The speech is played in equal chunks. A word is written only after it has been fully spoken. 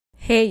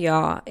Hey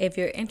y'all, if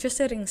you're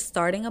interested in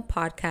starting a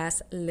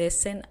podcast,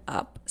 listen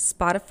up.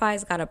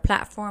 Spotify's got a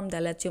platform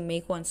that lets you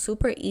make one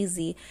super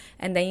easy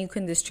and then you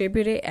can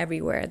distribute it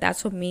everywhere.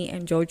 That's what me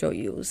and Jojo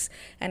use.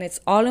 And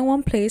it's all in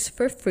one place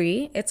for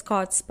free. It's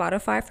called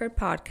Spotify for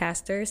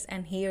Podcasters,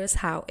 and here's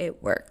how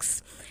it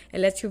works. It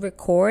lets you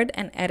record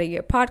and edit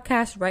your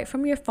podcast right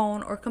from your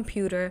phone or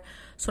computer.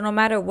 So no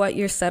matter what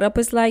your setup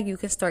is like, you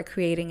can start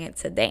creating it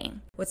today.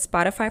 With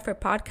Spotify for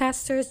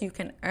Podcasters, you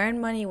can earn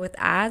money with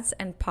ads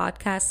and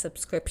podcast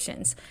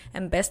subscriptions.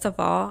 And best of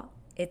all,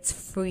 it's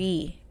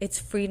free. It's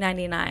free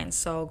 99.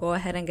 So go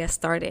ahead and get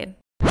started.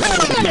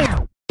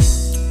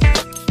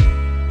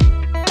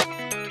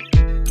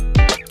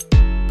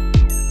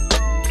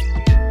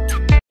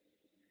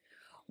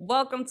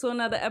 Welcome to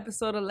another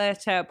episode of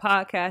Let's Chat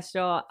Podcast,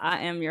 y'all. I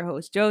am your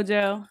host,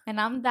 JoJo. And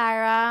I'm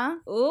Daira.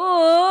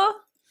 Ooh.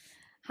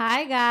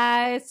 Hi,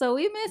 guys. So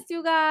we missed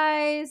you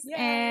guys. Yay.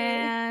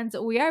 And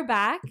we are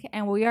back.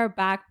 And we are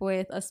back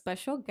with a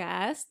special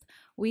guest.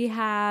 We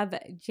have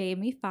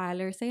Jaime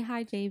Filer. Say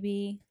hi,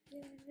 JB.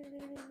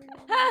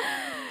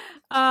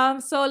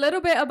 So a little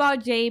bit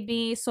about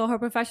JB. So her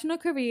professional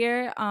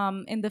career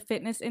in the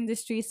fitness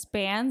industry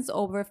spans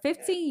over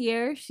 15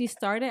 years. She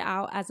started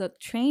out as a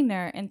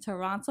trainer in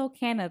Toronto,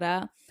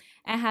 Canada,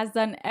 and has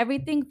done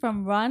everything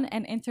from run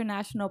an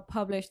international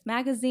published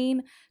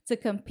magazine to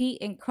compete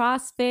in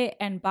CrossFit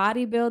and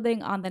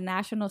bodybuilding on the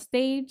national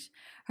stage.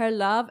 Her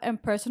love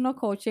and personal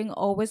coaching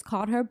always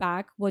called her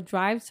back. What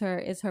drives her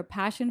is her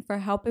passion for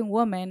helping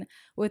women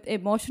with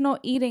emotional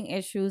eating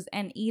issues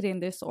and eating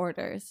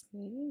disorders.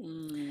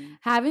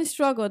 Having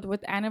struggled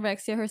with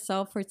anorexia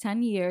herself for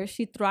 10 years,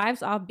 she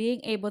thrives off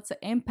being able to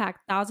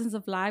impact thousands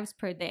of lives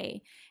per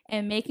day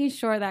and making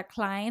sure that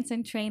clients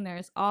and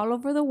trainers all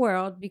over the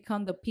world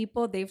become the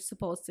people they're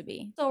supposed to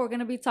be. So we're going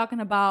to be talking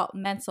about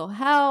mental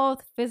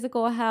health,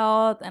 physical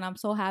health, and I'm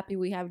so happy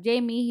we have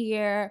Jaime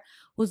here,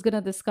 who's going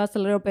to discuss a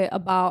little bit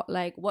about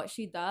like what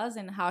she does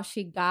and how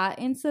she got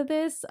into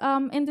this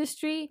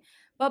industry.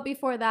 But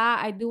before that,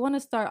 I do want to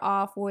start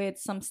off with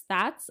some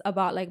stats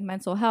about like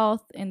mental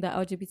health in the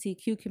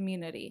LGBTQ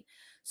community.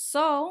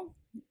 So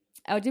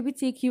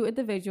LGBTQ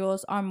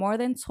individuals are more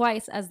than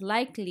twice as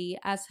likely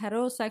as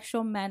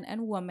heterosexual men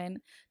and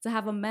women to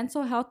have a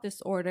mental health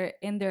disorder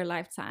in their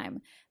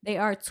lifetime. They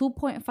are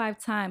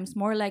 2.5 times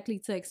more likely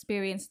to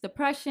experience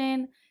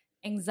depression,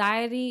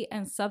 anxiety,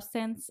 and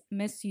substance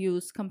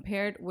misuse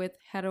compared with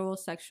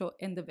heterosexual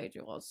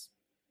individuals.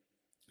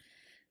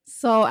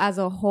 So as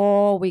a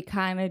whole, we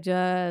kind of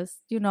just,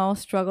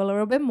 struggle a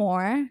little bit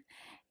more.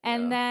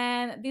 And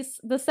then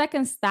the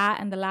second stat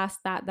and the last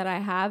stat that I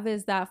have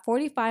is that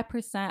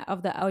 45%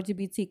 of the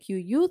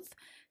LGBTQ youth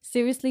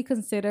seriously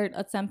considered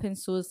attempting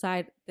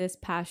suicide this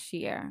past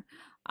year.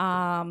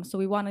 So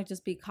we want to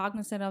just be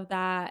cognizant of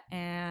that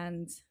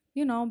and,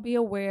 be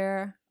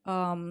aware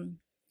on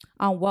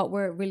what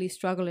we're really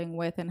struggling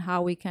with and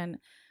how we can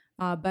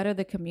better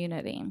the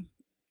community.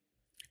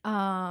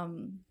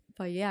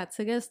 But yeah,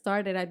 to get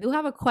started, I do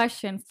have a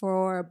question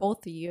for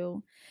both of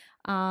you.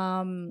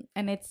 And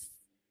it's,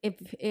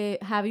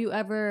 have you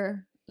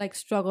ever like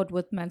struggled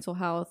with mental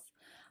health?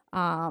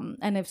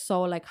 And if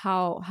so, like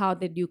how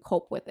did you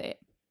cope with it?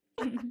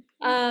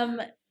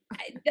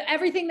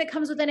 Everything that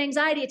comes with an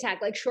anxiety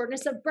attack, like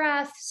shortness of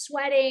breath,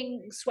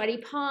 sweating, sweaty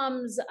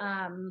palms.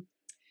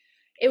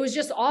 It was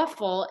just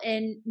awful.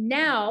 And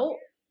now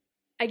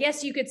I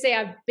guess you could say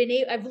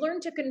I've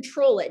learned to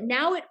control it.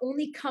 Now it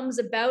only comes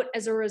about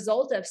as a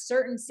result of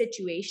certain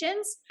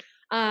situations.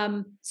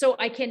 So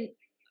I can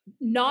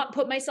not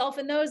put myself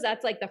in those.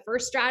 That's like the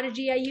first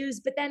strategy I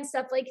use, but then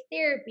stuff like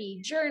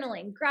therapy,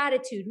 journaling,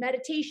 gratitude,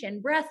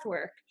 meditation, breath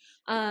work.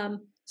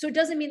 So it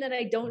doesn't mean that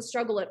I don't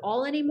struggle at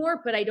all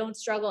anymore, but I don't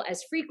struggle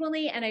as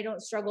frequently and I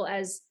don't struggle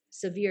as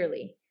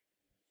severely.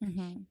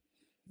 Mm-hmm.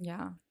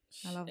 Yeah.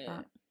 I love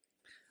that.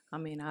 I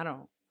mean, I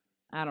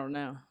don't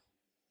know.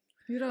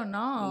 You don't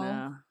know?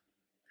 No.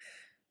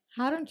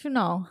 How don't you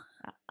know?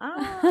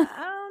 I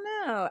don't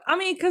know. I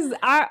mean, because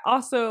I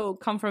also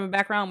come from a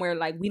background where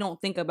like we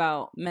don't think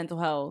about mental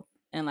health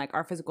and like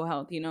our physical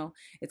health,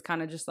 it's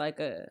kind of just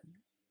like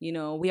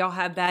we all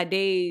have bad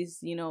days,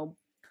 you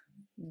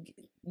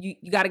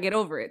got to get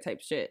over it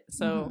type shit.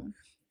 So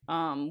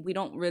we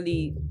don't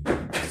really,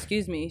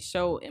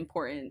 show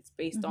importance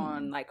based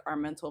on like our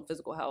mental and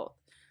physical health.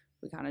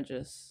 We kind of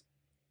just,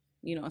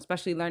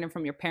 especially learning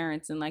from your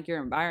parents and like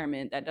your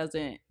environment that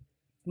doesn't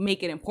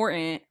make it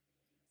important.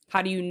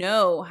 How do you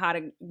know how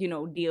to,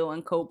 deal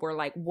and cope or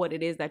like what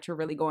it is that you're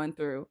really going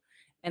through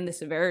and the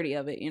severity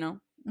of it,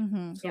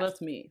 So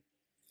that's me.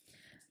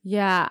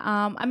 Yeah.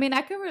 I mean,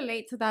 I can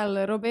relate to that a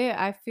little bit.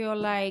 I feel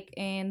like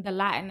in the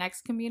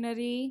Latinx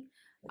community,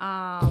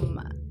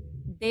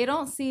 they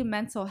don't see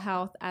mental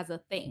health as a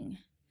thing.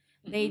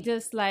 They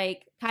just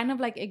like kind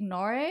of like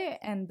ignore it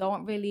and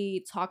don't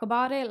really talk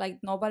about it. Like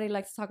nobody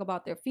likes to talk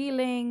about their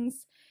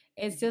feelings.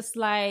 It's just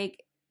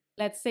like,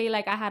 let's say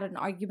like I had an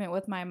argument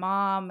with my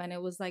mom and it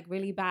was like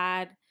really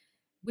bad.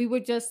 We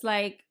would just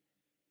like,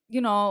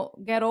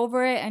 get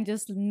over it and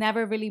just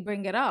never really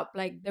bring it up.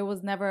 Like there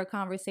was never a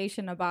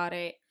conversation about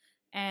it.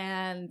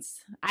 And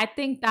I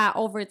think that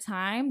over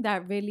time,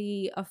 that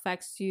really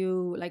affects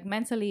you like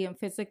mentally and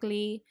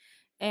physically.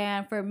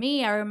 And for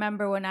me, I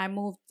remember when I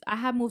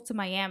had moved to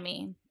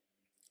Miami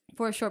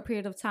for a short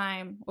period of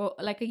time, or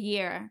like a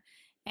year.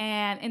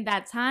 And in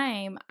that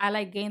time, I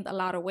like gained a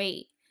lot of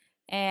weight.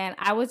 And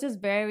I was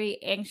just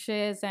very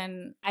anxious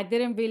and I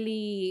didn't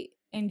really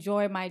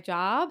enjoy my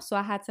job. So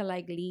I had to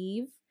like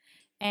leave.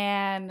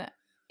 And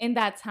in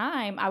that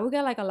time, I would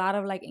get like a lot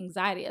of like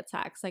anxiety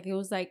attacks. Like it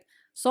was like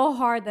so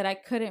hard that I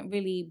couldn't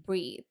really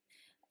breathe.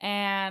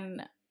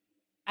 And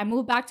I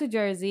moved back to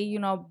Jersey,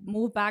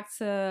 moved back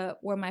to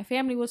where my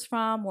family was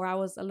from, where I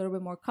was a little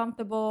bit more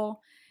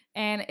comfortable.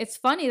 And it's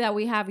funny that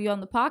we have you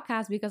on the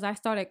podcast because I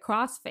started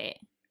CrossFit.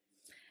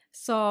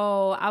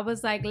 So I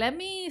was like, let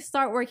me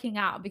start working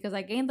out because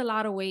I gained a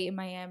lot of weight in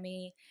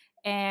Miami.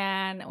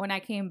 And when I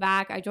came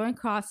back, I joined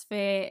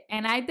CrossFit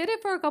and I did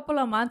it for a couple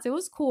of months. It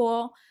was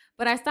cool,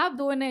 but I stopped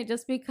doing it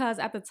just because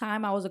at the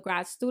time I was a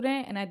grad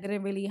student and I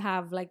didn't really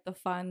have like the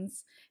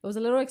funds. It was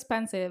a little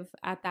expensive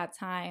at that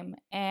time.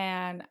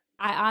 And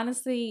I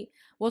honestly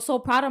was so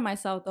proud of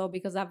myself though,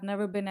 because I've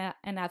never been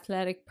an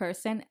athletic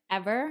person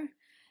ever.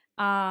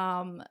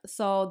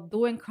 So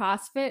doing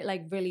CrossFit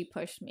like really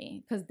pushed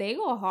me because they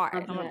go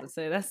hard. I'm about to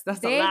say that's a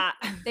They lot.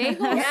 they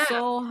go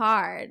so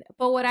hard.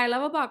 But what I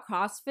love about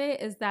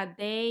CrossFit is that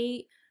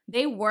they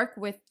work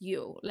with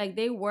you. Like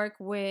they work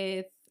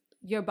with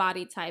your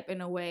body type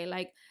in a way.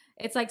 Like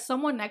it's like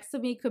someone next to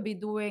me could be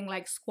doing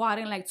like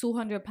squatting like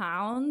 200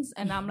 pounds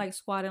and I'm like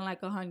squatting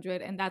like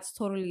 100, and that's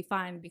totally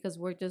fine because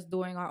we're just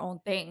doing our own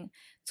thing.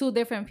 Two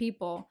different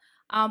people.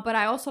 But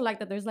I also like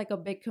that there's like a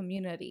big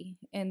community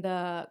in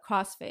the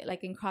CrossFit.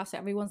 Like in CrossFit,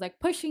 everyone's like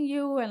pushing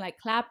you and like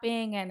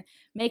clapping and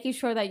making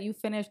sure that you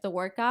finish the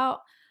workout.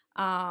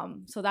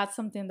 So that's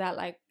something that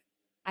like,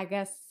 I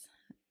guess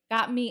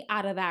got me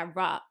out of that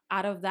rut,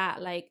 out of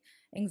that like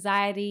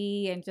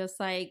anxiety, and just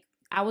like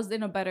I was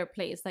in a better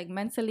place, like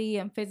mentally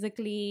and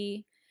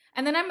physically.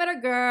 And then I met a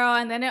girl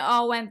and then it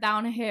all went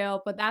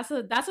downhill, but that's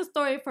a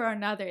story for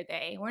another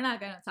day. We're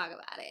not going to talk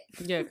about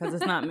it. Yeah, because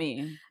it's not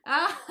me.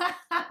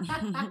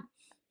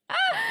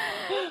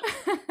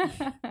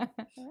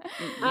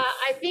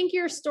 I think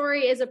your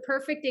story is a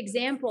perfect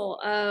example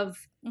of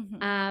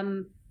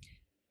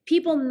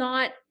people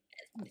not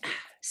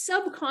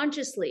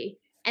subconsciously,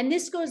 and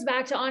this goes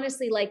back to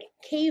honestly like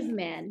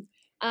caveman.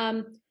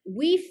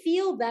 We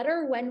feel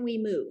better when we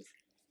move.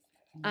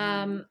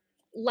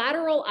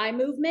 Lateral eye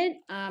movement.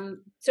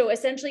 So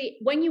essentially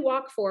when you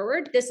walk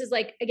forward, this is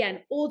like, again,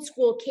 old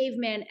school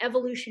caveman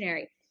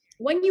evolutionary.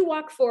 When you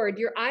walk forward,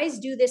 your eyes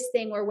do this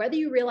thing where whether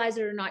you realize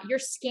it or not, you're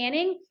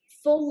scanning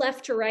full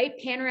left to right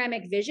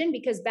panoramic vision,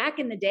 because back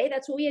in the day,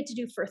 that's what we had to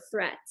do for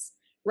threats,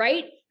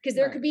 right? Because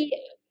there could be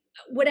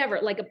whatever,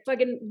 like a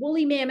fucking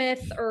woolly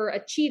mammoth or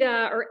a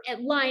cheetah or a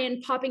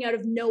lion popping out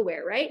of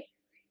nowhere, right?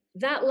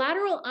 That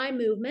lateral eye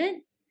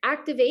movement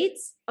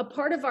activates a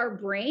part of our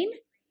brain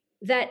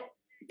that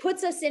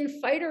puts us in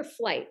fight or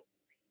flight,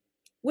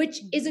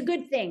 which is a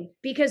good thing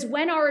because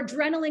when our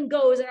adrenaline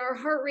goes and our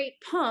heart rate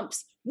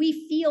pumps,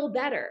 we feel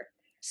better.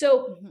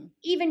 So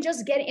even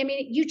just getting, I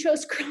mean, you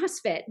chose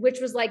CrossFit, which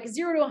was like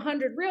 0 to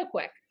 100 real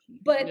quick,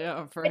 but you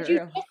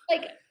just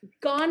like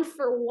gone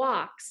for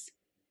walks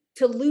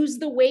to lose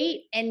the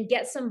weight and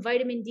get some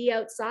vitamin D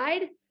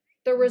outside,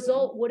 the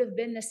result would have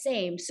been the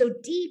same. So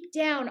deep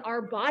down,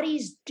 our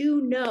bodies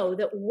do know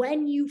that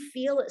when you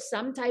feel it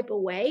some type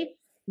of way,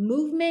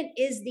 movement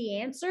is the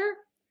answer,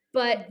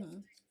 but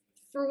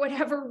for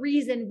whatever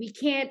reason, we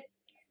can't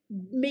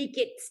make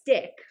it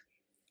stick.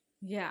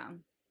 Yeah,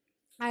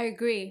 I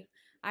agree.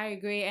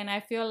 And I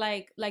feel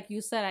like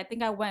you said, I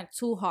think I went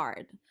too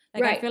hard.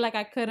 Like, I feel like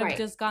I could have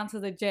just gone to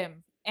the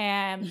gym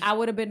and I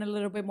would have been a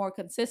little bit more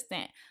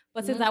consistent.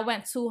 But since I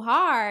went too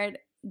hard,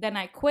 then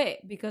I quit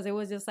because it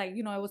was just like,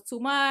 it was too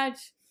much.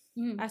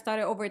 I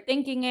started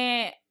overthinking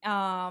it.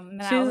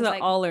 She's an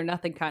like, all or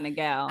nothing kind of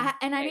gal.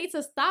 I need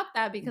to stop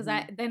that because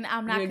then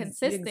I'm not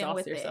consistent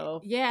with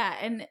yourself. It. Yeah.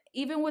 And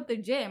even with the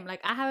gym, like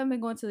I haven't been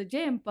going to the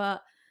gym,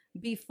 but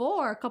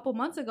before a couple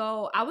months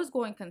ago, I was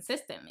going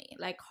consistently,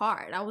 like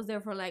hard. I was there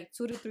for like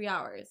 2 to 3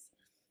 hours.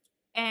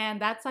 And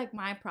that's like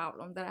my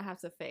problem that I have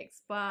to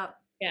fix. But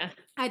yeah,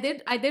 I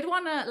did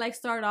want to like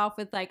start off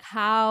with like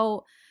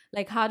how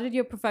did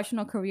your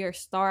professional career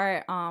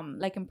start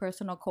like in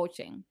personal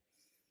coaching?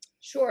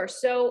 Sure.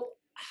 So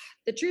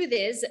the truth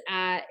is,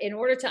 in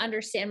order to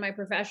understand my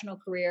professional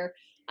career,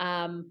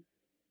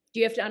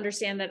 you have to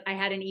understand that I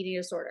had an eating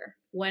disorder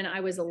when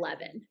I was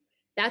 11.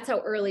 That's how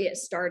early it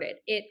started.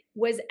 It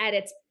was at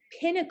its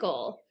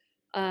pinnacle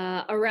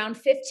around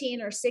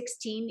 15 or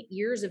 16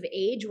 years of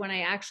age when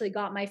I actually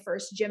got my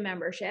first gym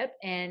membership.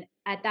 And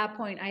at that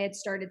point, I had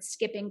started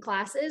skipping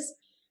classes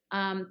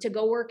to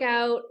go work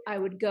out. I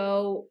would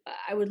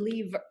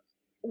leave,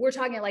 we're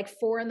talking at like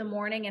 4 a.m.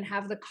 and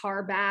have the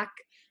car back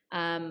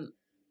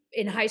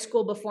in high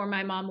school before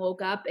my mom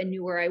woke up and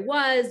knew where I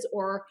was.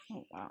 Or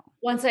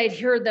once I'd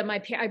heard that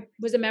I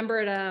was a member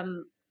at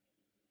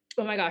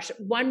oh my gosh,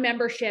 one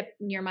membership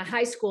near my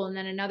high school and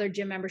then another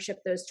gym membership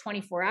that was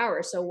 24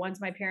 hours. So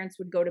once my parents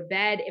would go to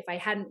bed, if I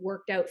hadn't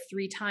worked out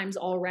 3 times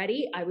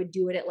already, I would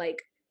do it at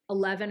like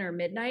 11 or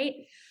midnight.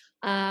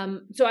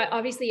 So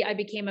I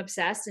became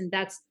obsessed, and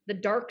that's the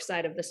dark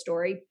side of the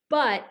story.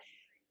 But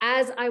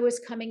as I was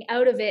coming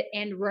out of it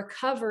and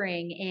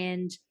recovering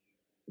and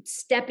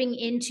stepping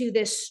into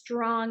this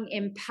strong,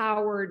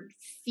 empowered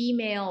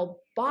female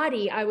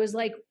body, I was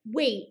like,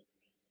 wait,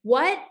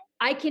 what?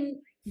 I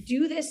can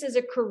do this as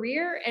a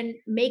career and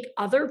make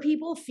other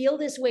people feel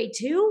this way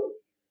too?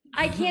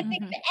 I can't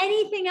think of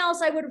anything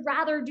else I would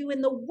rather do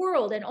in the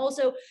world. And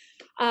also,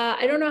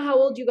 I don't know how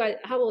old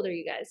are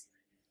you guys?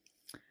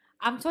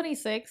 I'm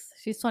 26.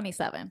 She's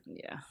 27.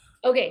 Yeah.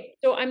 Okay,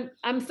 so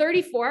I'm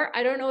 34.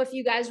 I don't know if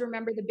you guys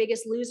remember The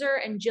Biggest Loser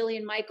and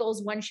Jillian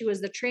Michaels when she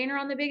was the trainer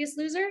on The Biggest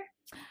Loser.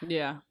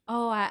 Yeah.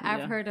 Oh,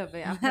 I've heard of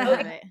it. I've heard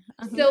of it.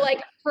 So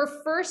like her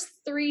first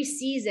 3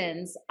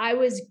 seasons, I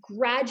was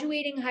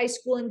graduating high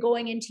school and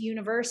going into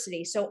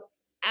university. So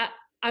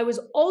I was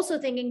also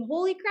thinking,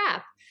 holy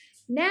crap,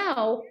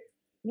 now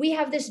we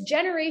have this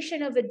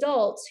generation of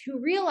adults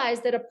who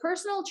realize that a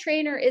personal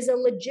trainer is a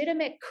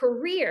legitimate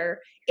career.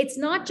 It's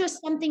not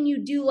just something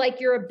you do like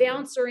you're a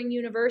bouncer in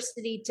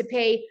university to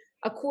pay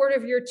a quarter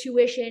of your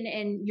tuition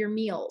and your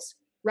meals,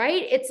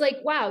 right? It's like,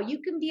 wow,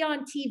 you can be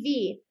on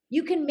TV.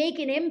 You can make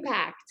an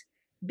impact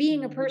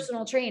being a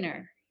personal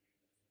trainer.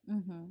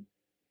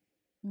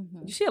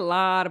 You see a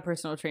lot of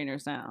personal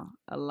trainers now,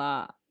 a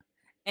lot.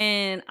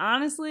 And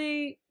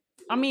honestly,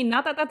 I mean,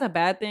 not that that's a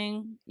bad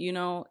thing, you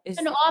know. It's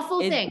an awful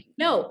thing.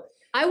 No,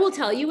 I will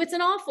tell you it's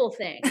an awful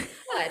thing.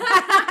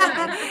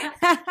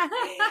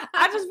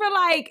 I just feel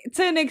like,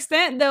 to an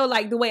extent though,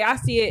 like the way I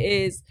see it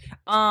is,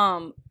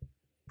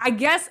 I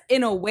guess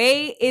in a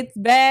way it's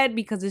bad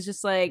because it's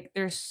just like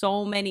there's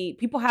so many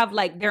people have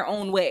like their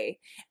own way,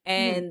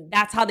 and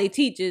that's how they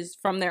teach is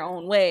from their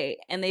own way,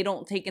 and they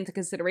don't take into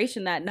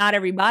consideration that not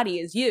everybody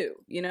is you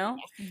know?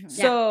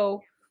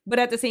 So, but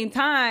at the same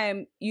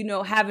time, you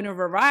know, having a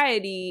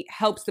variety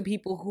helps the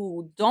people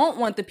who don't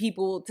want the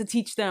people to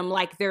teach them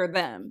like they're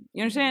them.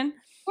 You understand?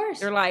 Of course.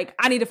 They're like,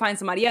 I need to find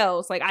somebody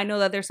else. Like, I know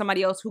that there's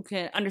somebody else who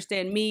can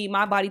understand me,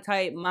 my body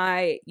type,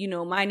 my, you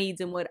know, my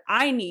needs and what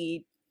I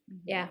need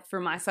for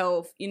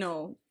myself, you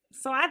know.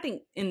 So I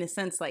think in the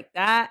sense like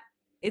that,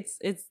 it's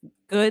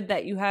good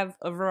that you have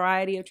a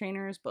variety of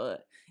trainers,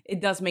 but it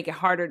does make it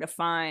harder to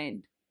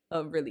find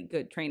a really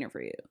good trainer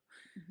for you.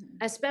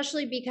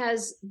 Especially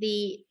because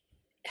the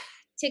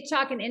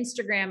TikTok and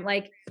Instagram,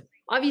 like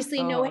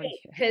obviously no hate,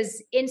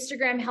 because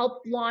Instagram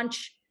helped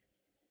launch,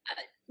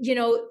 you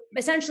know,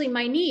 essentially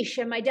my niche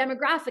and my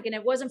demographic. And if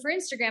it wasn't for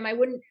Instagram, I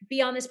wouldn't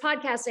be on this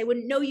podcast. I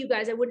wouldn't know you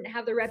guys. I wouldn't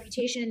have the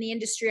reputation in the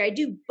industry I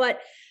do. But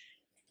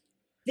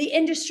the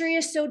industry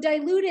is so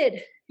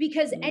diluted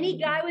because any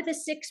guy with a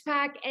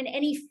 6-pack and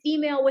any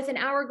female with an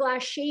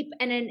hourglass shape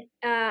and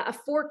a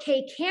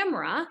 4K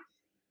camera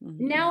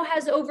now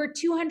has over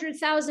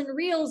 200,000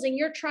 reels, and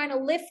you're trying to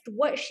lift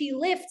what she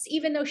lifts,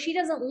 even though she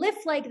doesn't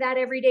lift like that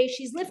every day.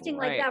 She's lifting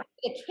like that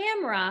with the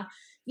camera.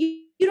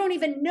 You don't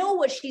even know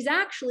what she's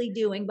actually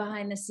doing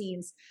behind the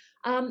scenes.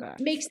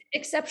 Makes it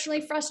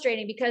exceptionally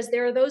frustrating because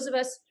there are those of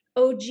us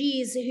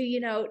OGs who, you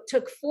know,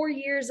 took 4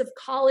 years of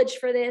college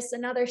for this,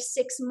 another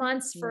 6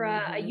 months for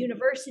a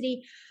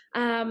university.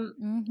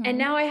 And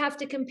now I have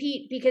to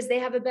compete because they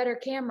have a better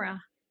camera.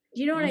 Do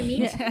you know what I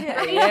mean?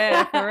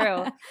 Yeah, for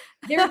real.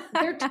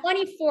 They're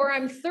 24.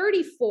 I'm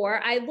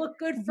 34. I look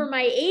good for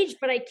my age,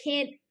 but I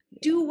can't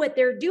do what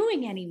they're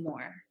doing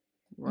anymore.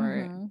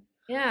 Right.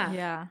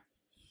 Yeah.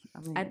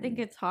 I think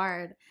it's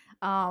hard.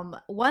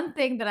 One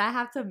thing that I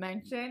have to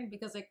mention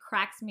because it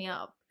cracks me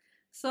up.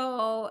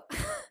 So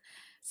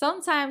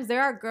sometimes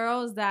there are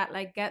girls that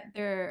like get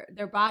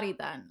their body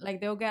done.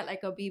 Like they'll get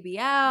like a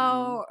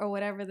BBL or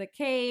whatever the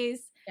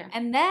case. Yeah.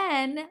 And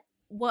then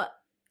what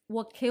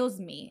kills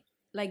me,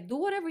 like, do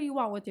whatever you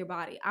want with your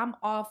body. I'm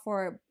all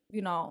for,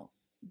 you know,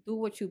 do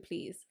what you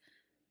please.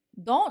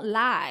 Don't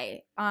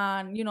lie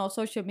on, you know,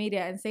 social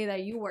media and say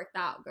that you worked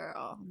out,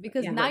 girl.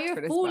 Because now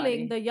you're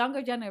fooling the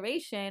younger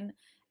generation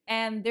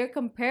and they're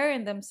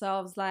comparing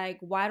themselves like,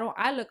 why don't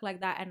I look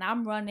like that? And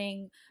I'm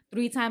running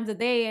 3 times a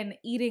day and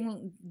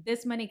eating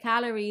this many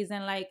calories.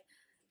 And like,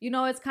 you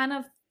know, it's kind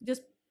of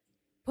just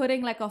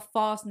putting like a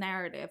false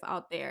narrative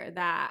out there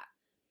that,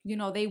 you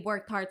know, they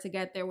worked hard to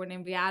get there when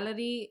in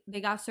reality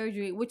they got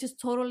surgery, which is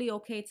totally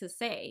okay to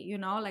say, you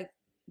know, like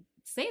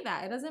say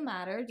that. It doesn't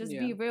matter. Just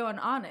be real and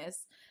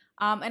honest.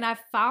 And I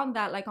found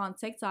that like on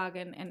TikTok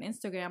and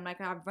Instagram, like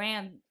I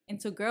ran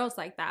into girls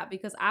like that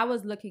because I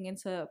was looking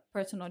into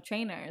personal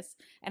trainers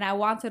and I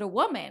wanted a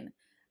woman,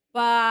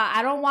 but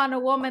I don't want a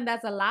woman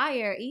that's a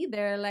liar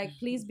either. Like,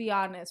 please be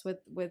honest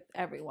with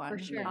everyone. For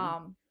sure.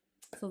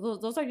 So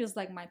those are just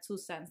like my 2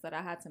 cents that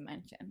I had to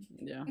mention.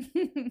 Yeah.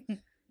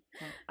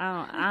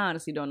 I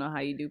honestly don't know how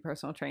you do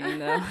personal training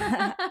though.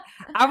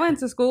 I went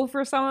to school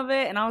for some of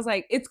it and I was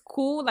like, it's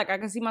cool, like I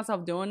can see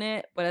myself doing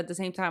it, but at the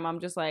same time I'm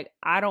just like,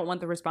 I don't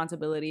want the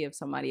responsibility of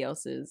somebody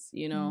else's,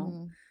 you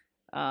know,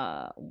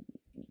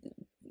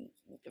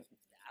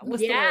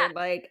 what's the word?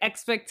 Like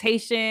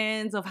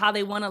expectations of how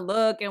they want to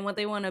look and what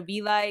they want to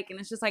be like. And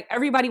it's just like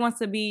everybody wants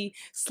to be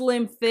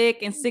slim, thick,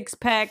 and six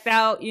packed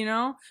out, you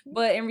know?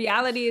 But in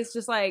reality, it's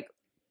just like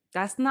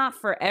that's not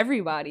for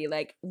everybody.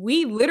 Like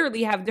we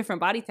literally have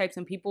different body types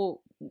and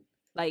people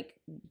like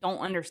don't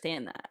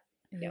understand that.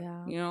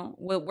 Yeah. You know,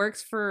 what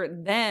works for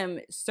them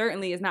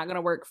certainly is not going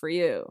to work for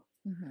you.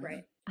 Mm-hmm.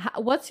 Right.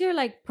 What's your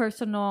like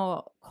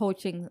personal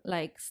coaching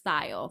like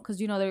style? Because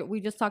you know we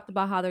just talked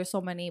about how there's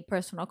so many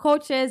personal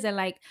coaches, and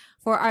like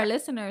for our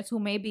listeners who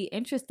may be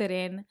interested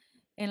in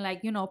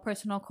like, you know,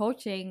 personal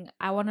coaching,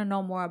 I want to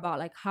know more about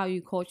like how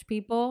you coach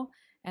people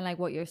and like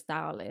what your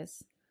style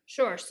is.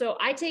 Sure. So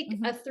I take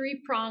a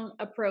 3-prong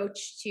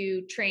approach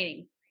to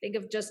training. Think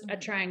of just a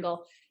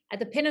triangle. At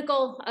the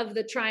pinnacle of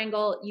the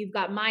triangle, you've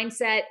got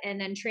mindset,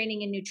 and then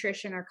training and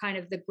nutrition are kind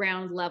of the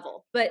ground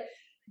level. But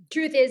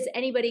truth is,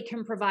 anybody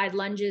can provide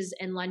lunges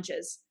and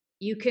lunches.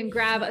 You can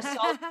grab a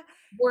solid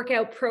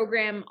workout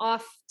program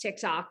off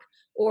TikTok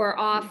or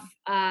off,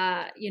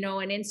 you know,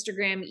 an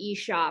Instagram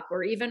e-shop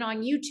or even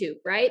on YouTube,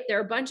 right? There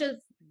are a bunch of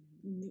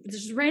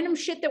just random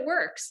shit that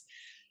works.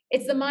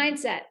 It's the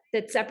mindset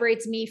that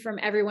separates me from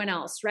everyone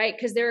else, right?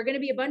 Because there are going to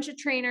be a bunch of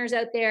trainers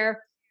out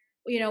there.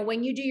 You know,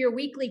 when you do your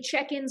weekly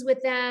check-ins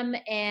with them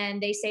and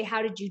they say,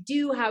 how did you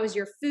do? How was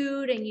your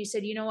food? And you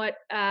said, you know what?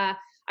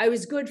 I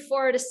was good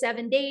 4 to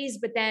 7 days,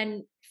 but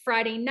then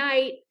Friday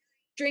night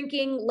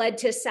drinking led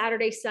to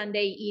Saturday,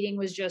 Sunday eating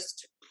was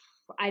just,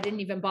 I didn't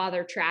even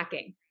bother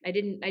tracking. I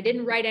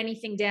didn't write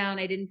anything down.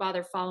 I didn't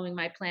bother following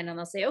my plan. And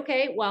they'll say,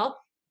 okay, well,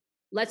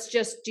 let's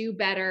just do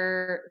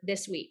better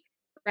this week,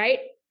 right?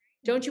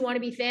 Don't you want to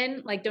be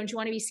thin? Like, don't you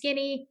want to be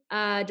skinny?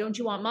 Don't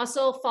you want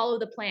muscle? Follow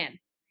the plan.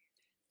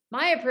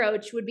 My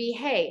approach would be,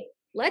 hey,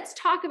 let's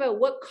talk about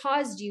what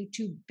caused you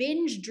to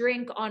binge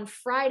drink on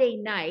Friday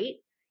night.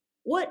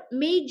 What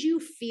made you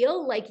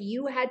feel like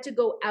you had to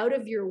go out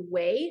of your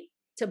way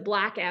to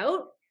black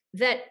out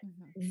that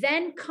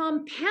then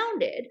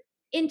compounded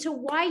into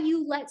why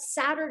you let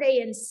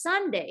Saturday and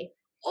Sunday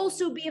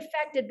also be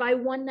affected by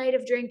one night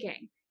of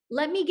drinking?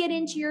 Let me get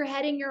into your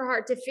head and your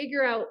heart to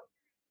figure out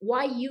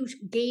why you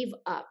gave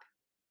up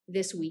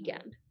this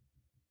weekend.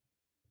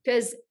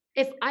 Because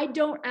if I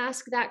don't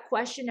ask that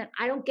question and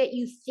I don't get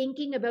you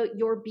thinking about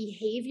your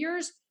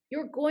behaviors,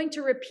 you're going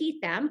to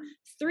repeat them.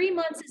 3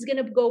 months is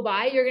going to go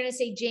by. You're going to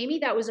say, Jaime,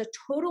 that was a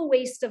total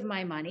waste of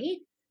my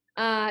money.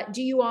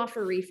 Do you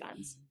offer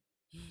refunds?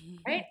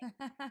 Right?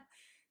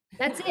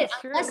 That's it.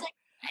 Unless 100%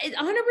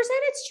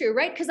 it's true,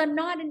 right? Because I'm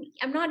not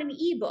an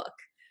ebook,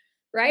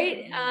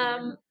 right?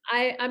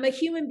 I'm a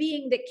human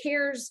being that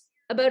cares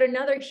about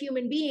another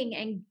human being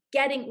and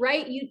getting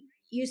right.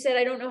 You said,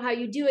 I don't know how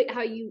you do it,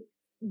 how you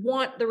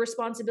want the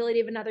responsibility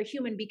of another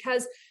human,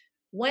 because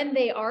when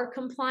they are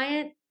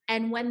compliant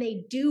and when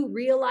they do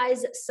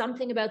realize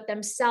something about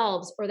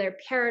themselves or their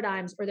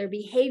paradigms or their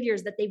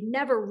behaviors that they've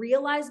never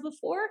realized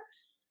before,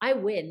 I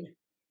win.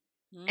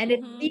 And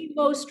it's the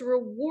most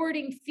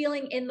rewarding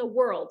feeling in the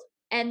world.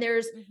 And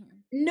there's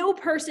no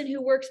person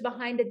who works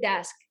behind a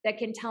desk that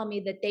can tell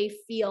me that they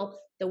feel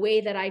the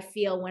way that I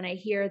feel when I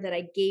hear that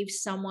I gave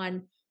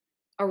someone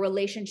a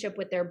relationship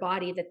with their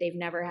body that they've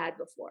never had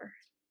before,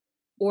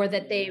 or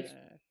that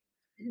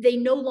they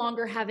no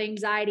longer have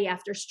anxiety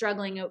after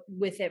struggling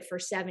with it for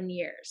 7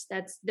 years.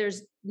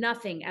 There's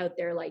nothing out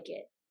there like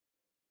it.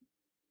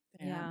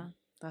 Yeah.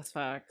 That's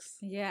facts.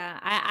 Yeah.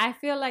 I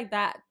feel like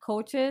that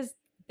coaches,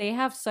 they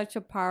have such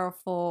a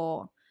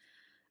powerful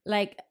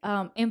like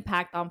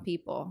impact on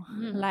people.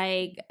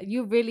 Like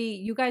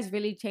you guys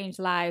really change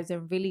lives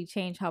and really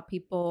change how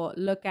people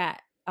look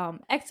at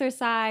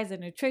exercise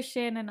and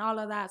nutrition and all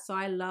of that. So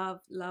I love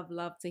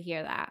to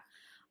hear that.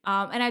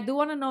 And I do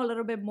want to know a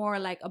little bit more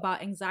like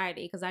about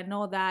anxiety, because I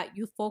know that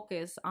you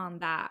focus on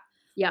that.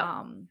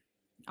 On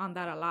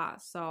that a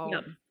lot. So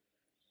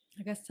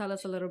I guess tell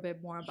us a little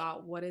bit more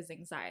about what is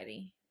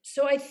anxiety.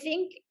 So I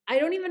think, I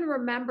don't even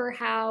remember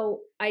how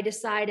I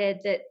decided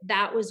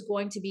that was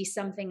going to be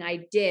something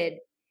I did,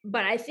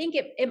 but I think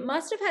it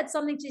must have had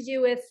something to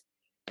do with,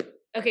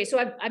 okay, so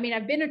I've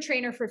been a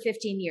trainer for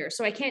 15 years,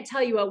 so I can't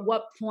tell you at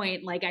what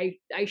point, like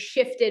I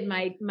shifted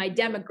my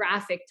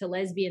demographic to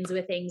lesbians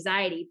with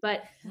anxiety,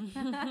 but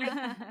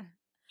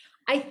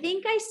I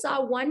think I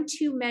saw one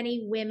too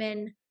many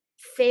women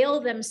fail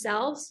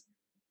themselves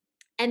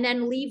and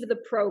then leave the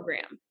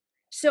program.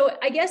 So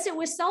I guess it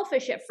was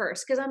selfish at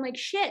first, because I'm like,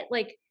 shit,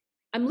 like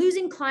I'm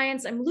losing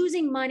clients, I'm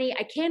losing money,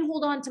 I can't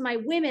hold on to my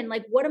women,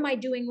 like what am I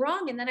doing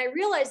wrong? And then I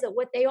realized that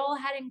what they all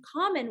had in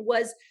common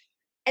was,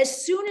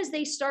 as soon as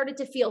they started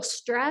to feel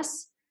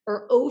stress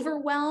or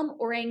overwhelm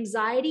or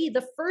anxiety,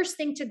 the first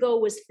thing to go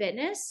was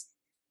fitness.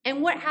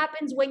 And what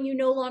happens when you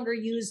no longer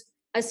use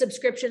a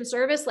subscription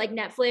service like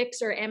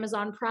Netflix or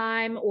Amazon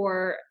Prime,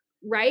 or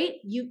right?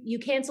 You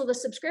cancel the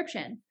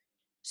subscription.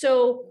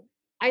 So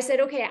I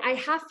said, okay, I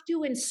have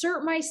to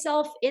insert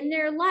myself in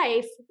their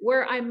life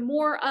where I'm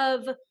more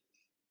of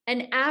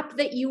an app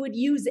that you would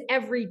use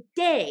every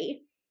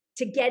day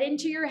to get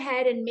into your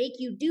head and make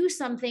you do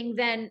something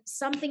than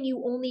something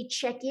you only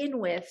check in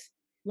with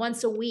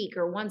once a week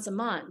or once a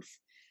month.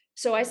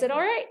 So I said, all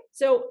right,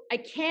 so I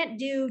can't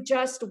do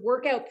just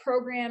workout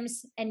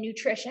programs and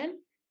nutrition.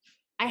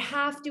 I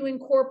have to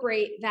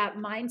incorporate that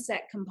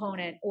mindset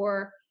component,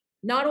 or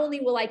not only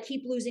will I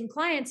keep losing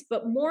clients,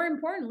 but more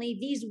importantly,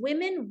 these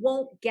women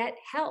won't get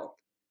help.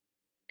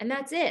 And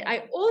that's it.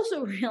 I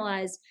also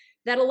realized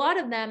that a lot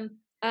of them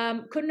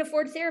couldn't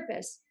afford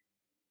therapists.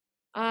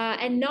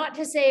 And not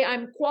to say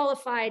I'm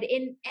qualified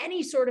in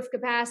any sort of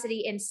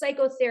capacity in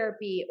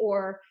psychotherapy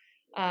or,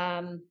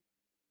 oh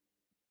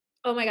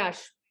my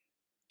gosh,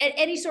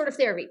 any sort of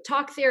therapy,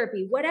 talk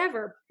therapy,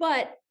 whatever.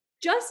 But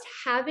just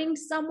having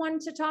someone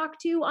to talk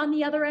to on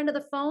the other end of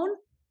the phone,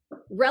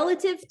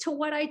 relative to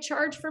what I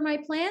charge for my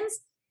plans,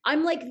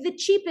 I'm like the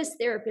cheapest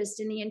therapist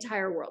in the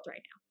entire world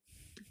right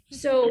now.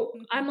 So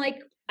I'm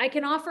like, I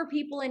can offer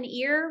people an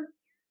ear.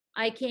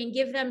 I can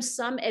give them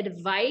some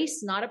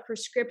advice, not a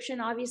prescription,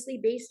 obviously,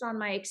 based on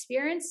my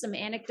experience, some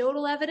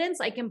anecdotal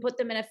evidence. I can put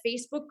them in a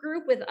Facebook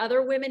group with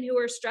other women who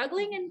are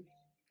struggling, and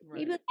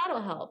maybe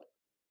that'll help.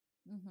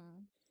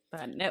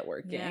 That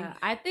networking. Yeah,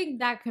 I think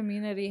that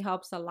community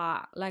helps a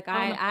lot. Like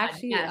I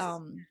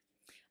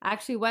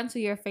actually went to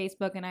your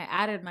Facebook and I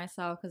added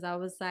myself because I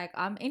was like,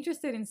 I'm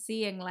interested in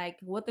seeing like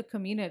what the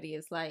community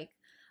is like.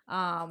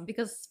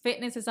 Because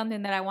fitness is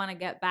something that I want to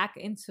get back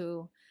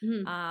into.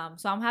 So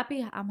I'm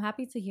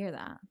happy to hear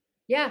that.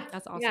 Yeah.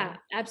 That's awesome. Yeah,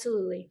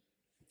 absolutely.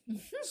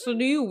 So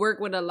do you work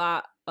with a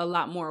lot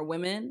more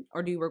women,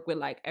 or do you work with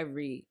like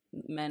every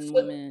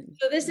women?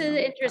 So this is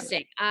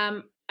interesting.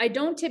 I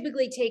don't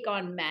typically take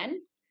on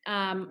men.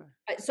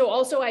 So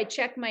also I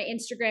check my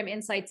Instagram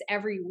insights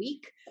every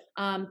week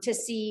to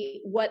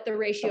see what the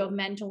ratio of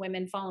men to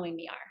women following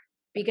me are.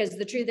 Because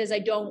the truth is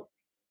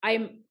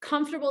I'm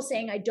comfortable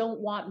saying I don't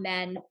want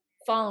men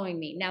following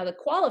me. Now the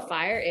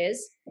qualifier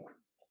is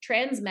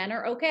trans men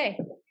are okay.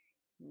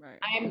 Right.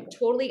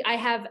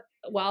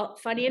 Well,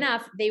 funny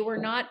enough, they were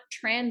not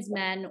trans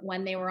men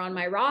when they were on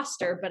my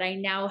roster, but I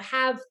now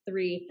have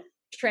 3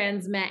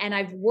 trans men and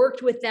I've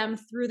worked with them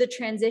through the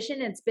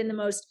transition. It's been the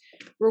most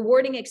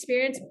rewarding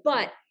experience.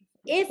 But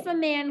if a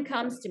man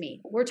comes to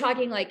me, we're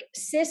talking like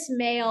cis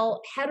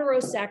male,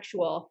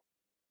 heterosexual,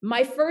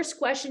 my first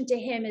question to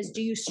him is,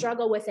 do you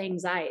struggle with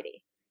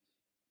anxiety?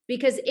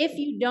 Because if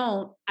you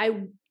don't,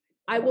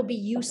 I will be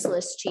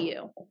useless to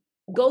you.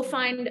 Go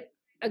find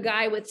a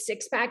guy with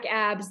 6-pack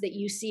abs that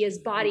you see as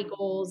body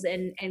goals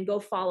and go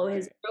follow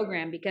his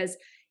program, because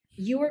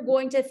you are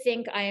going to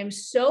think I am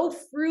so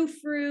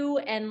frou-frou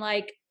and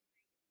like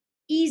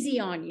easy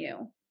on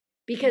you,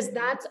 because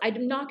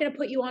I'm not going to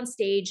put you on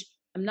stage.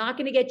 I'm not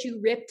going to get you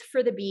ripped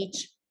for the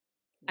beach.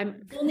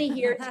 I'm only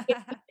here to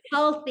get you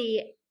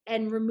healthy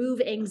and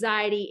remove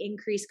anxiety,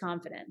 increase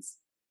confidence.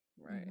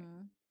 Right.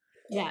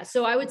 Yeah.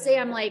 So I would say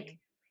I'm like,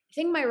 I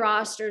think my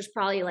roster is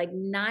probably like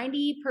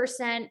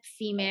 90%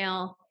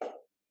 female,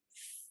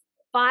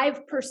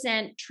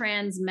 5%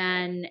 trans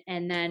men,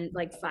 and then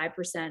like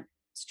 5%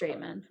 straight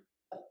men.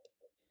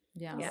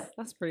 Yeah.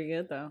 That's pretty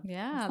good though.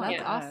 Yeah,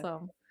 that's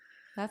awesome.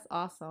 That's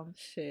awesome.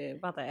 Shit,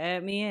 about to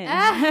add me in.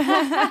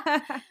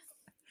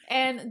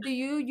 And do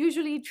you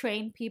usually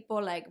train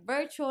people like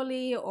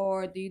virtually,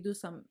 or do you do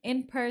some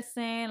in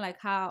person? Like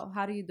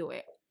how do you do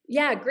it?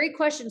 Yeah, great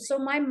question. So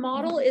my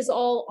model is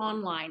all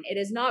online. It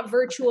is not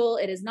virtual.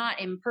 It is not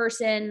in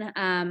person.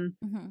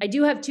 I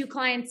do have 2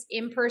 clients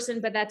in person,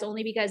 but that's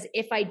only because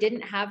if I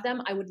didn't have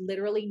them, I would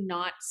literally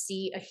not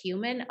see a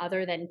human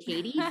other than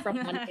Katie from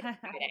Monday to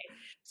Friday.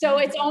 So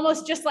it's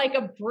almost just like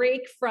a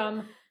break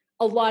from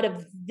a lot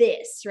of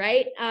this,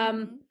 right?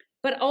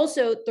 But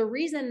also the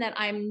reason that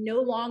I'm no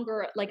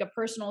longer like a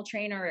personal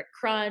trainer at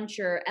Crunch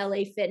or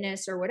LA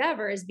Fitness or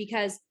whatever is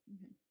because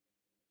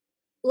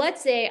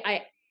let's say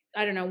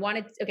I don't know,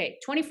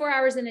 24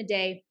 hours in a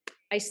day.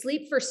 I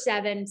sleep for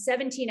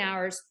 17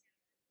 hours.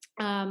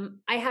 I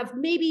have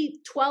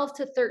maybe 12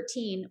 to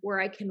 13 where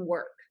I can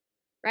work,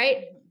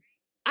 right?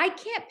 I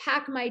can't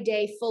pack my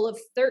day full of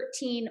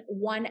 13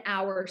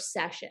 1-hour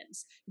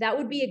sessions. That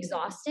would be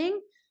exhausting.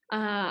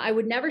 I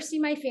would never see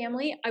my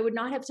family. I would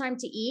not have time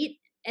to eat.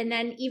 And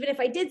then even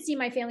if I did see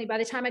my family, by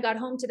the time I got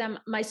home to them,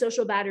 my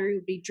social battery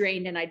would be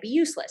drained and I'd be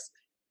useless.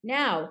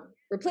 Now,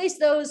 replace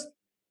those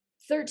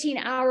 13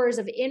 hours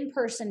of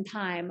in-person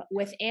time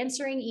with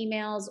answering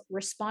emails,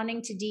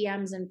 responding to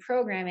DMs and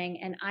programming,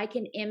 and I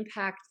can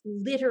impact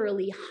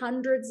literally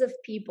hundreds of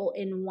people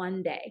in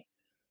one day.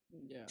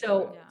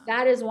 So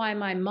that is why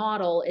my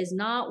model is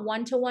not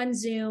one-to-one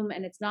Zoom,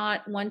 and it's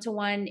not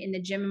one-to-one in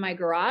the gym in my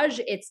garage.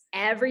 It's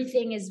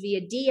everything is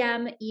via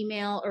DM,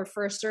 email, or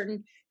for a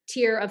certain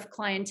tier of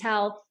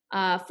clientele,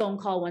 phone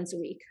call once a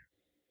week.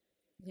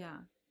 Yeah.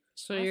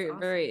 So you're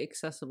very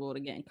accessible to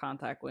get in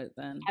contact with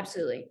then.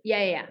 Absolutely.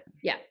 Yeah.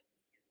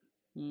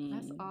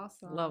 That's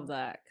awesome. Love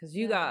that. Because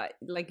you got,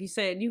 like you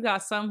said, you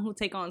got some who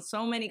take on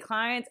so many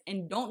clients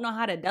and don't know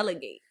how to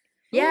delegate.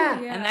 Yeah.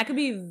 And that could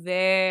be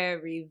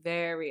very,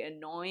 very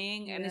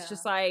annoying. And it's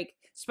just like,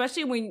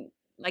 especially when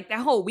like that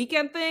whole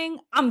weekend thing,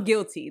 I'm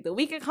guilty. The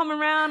weekend coming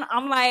around,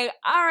 I'm like,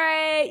 all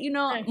right,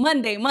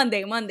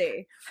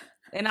 Monday.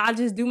 and I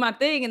just do my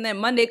thing. And then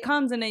Monday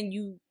comes and then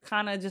you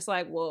kind of just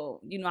like,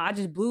 well, you know, I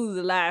just blew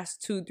the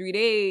last 2-3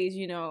 days,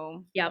 you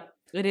know. Yep.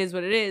 It is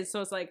what it is. So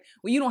it's like,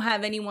 well, you don't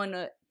have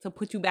anyone to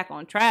put you back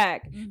on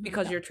track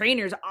because your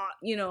trainers are,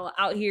 you know,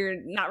 out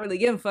here not really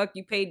giving a fuck.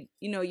 You paid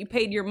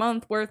your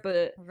month worth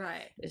of,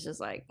 right. It's just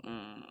like,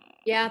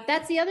 yeah,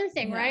 that's the other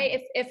thing, right?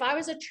 If I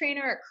was a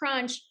trainer at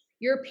Crunch,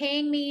 you're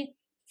paying me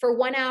for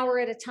 1 hour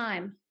at a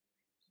time.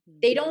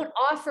 They don't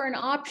offer an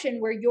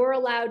option where you're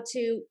allowed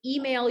to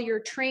email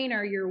your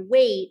trainer your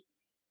weight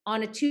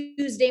on a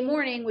Tuesday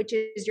morning, which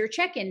is your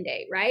check-in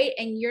day, right?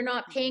 And you're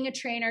not paying a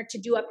trainer to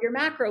do up your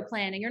macro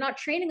plan, and you're not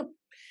paying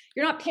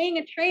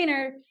a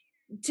trainer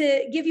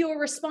to give you a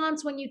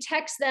response when you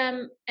text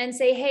them and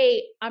say,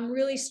 hey, I'm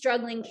really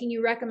struggling. Can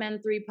you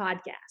recommend 3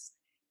 podcasts?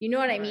 You know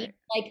what I mean?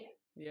 Like,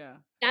 yeah,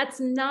 that's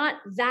not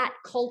that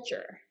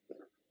culture.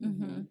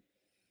 Mm-hmm.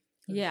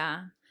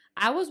 Yeah.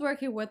 I was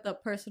working with a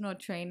personal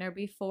trainer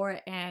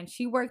before, and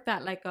she worked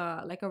at like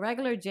a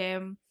regular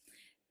gym.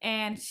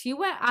 And she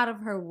went out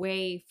of her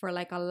way for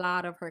like a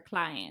lot of her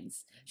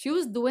clients. She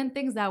was doing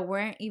things that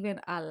weren't even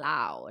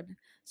allowed.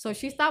 So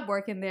she stopped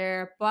working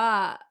there,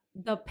 but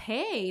the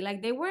pay,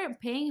 like they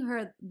weren't paying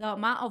her the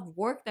amount of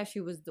work that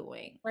she was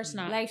doing. Of course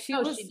not. Like she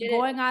was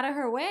going out of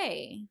her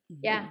way.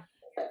 Yeah.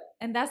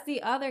 And that's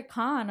the other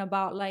con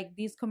about like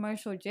these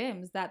commercial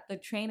gyms, that the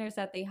trainers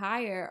that they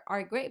hire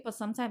are great, but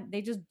sometimes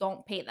they just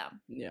don't pay them.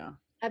 Yeah.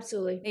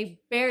 Absolutely. They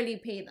barely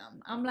pay them.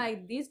 I'm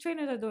like, these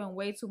trainers are doing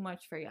way too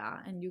much for y'all,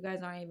 and you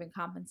guys aren't even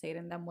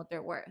compensating them what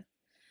they're worth.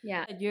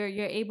 Yeah. You're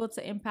able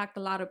to impact a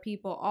lot of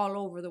people all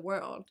over the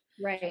world.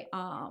 Right.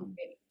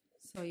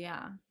 So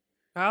yeah.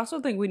 I also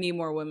think we need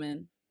more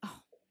women.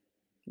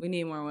 We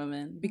need more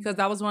women, because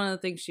that was one of the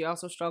things she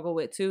also struggled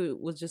with too,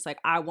 was just like,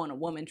 I want a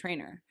woman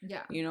trainer.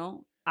 Yeah. You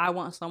know, I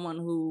want someone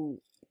who,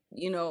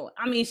 you know,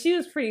 I mean, she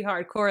was pretty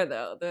hardcore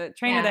though. The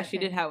trainer that she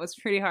did have was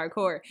pretty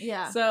hardcore.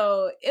 Yeah.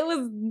 So it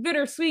was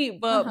bittersweet,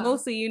 but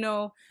mostly, you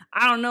know,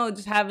 I don't know,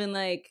 just having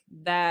like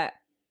that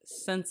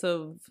sense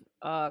of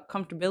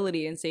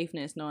comfortability and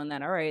safeness, knowing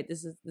that, all right,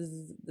 this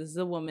is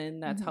a woman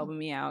that's helping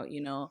me out.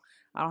 You know,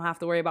 I don't have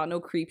to worry about no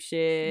creep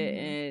shit,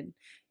 and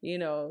you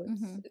know.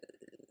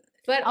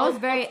 But I was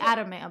very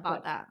adamant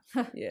about that.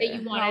 Yeah. That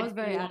you wanted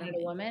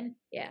a woman.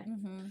 Yeah.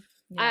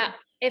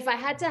 If I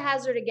had to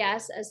hazard a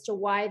guess as to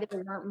why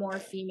there weren't more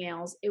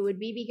females, it would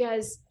be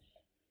because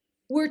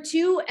we're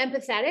too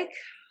empathetic.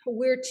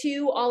 We're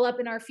too all up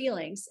in our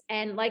feelings.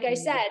 And like I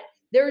said,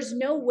 there's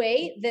no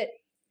way that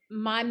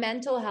my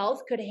mental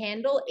health could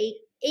handle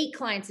eight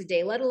clients a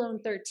day, let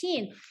alone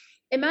 13.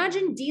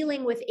 Imagine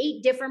dealing with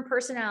 8 different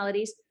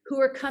personalities who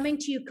are coming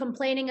to you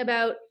complaining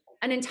about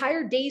an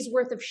entire day's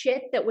worth of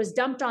shit that was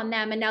dumped on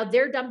them, and now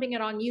they're dumping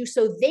it on you.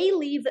 So they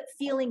leave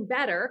feeling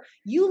better.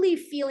 You leave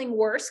feeling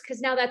worse,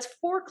 because now that's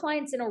 4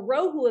 clients in a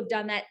row who have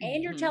done that.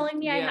 And you're telling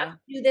me I have to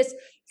do this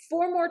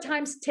 4 more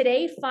times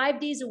today,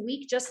 5 days a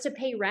week, just to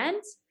pay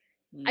rent?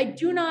 I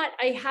don't have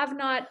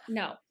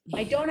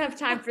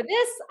time for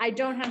this. I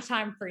don't have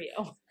time for you.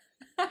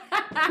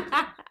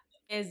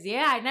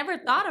 I never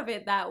thought of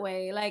it that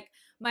way. Like,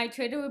 my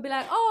trainer would be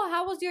like, oh,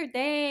 how was your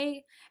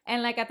day?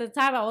 And like at the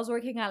time I was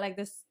working at like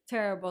this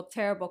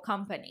terrible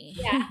company.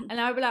 Yeah.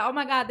 And I would be like, oh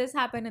my God, this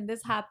happened and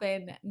this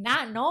happened,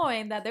 not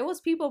knowing that there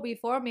was people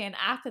before me and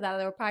after that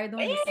they were probably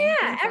doing the same thing.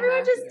 Yeah,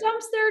 everyone just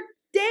dumps their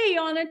day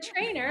on a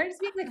trainer.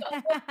 Just being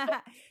like, oh,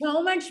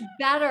 so much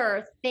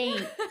better.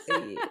 Thanks.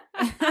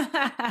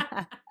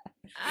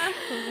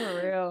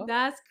 For real.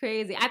 That's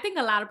crazy. I think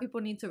a lot of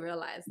people need to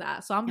realize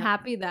that. So I'm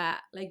happy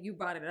that like you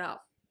brought it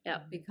up.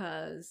 Yeah.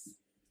 Because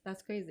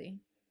that's crazy.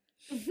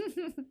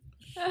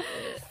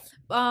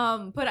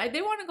 But I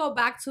did want to go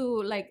back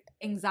to like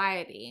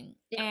anxiety,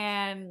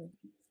 and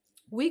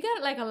we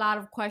get like a lot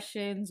of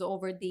questions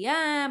over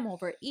DM,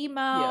 over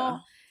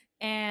email,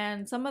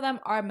 and some of them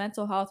are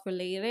mental health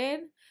related.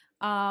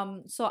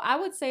 So I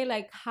would say,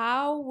 like,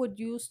 how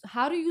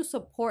do you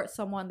support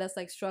someone that's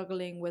like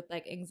struggling with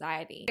like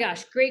anxiety?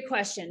 Gosh, great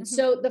question.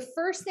 So the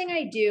first thing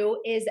I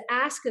do is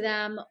ask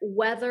them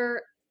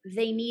whether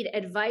they need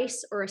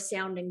advice or a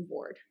sounding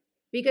board.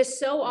 Because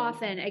so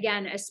often,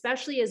 again,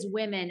 especially as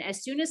women,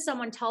 as soon as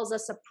someone tells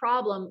us a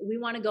problem, we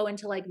want to go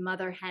into like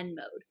mother hen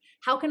mode.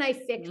 How can I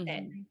fix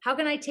it? How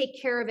can I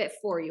take care of it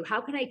for you?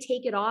 How can I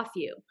take it off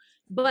you?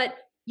 But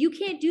you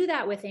can't do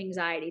that with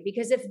anxiety,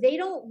 because if they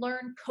don't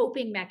learn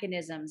coping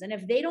mechanisms and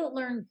if they don't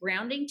learn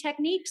grounding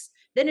techniques,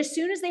 then as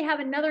soon as they have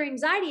another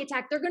anxiety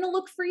attack, they're going to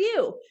look for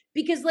you,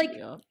 because like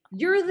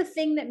you're the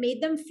thing that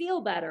made them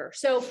feel better.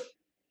 So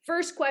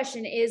first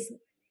question is,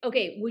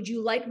 okay, would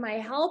you like my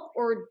help,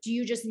 or do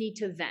you just need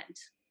to vent?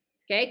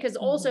 Okay. Because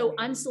also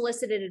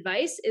unsolicited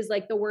advice is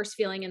like the worst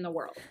feeling in the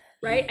world,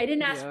 right? I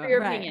didn't ask for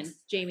your opinion,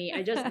 Jamie.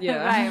 I just,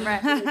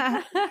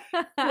 right.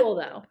 Cool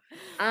though.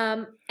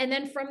 And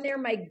then from there,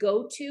 my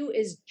go-to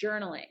is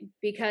journaling,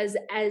 because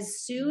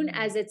as soon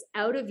as it's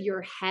out of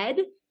your head,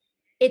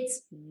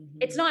 it's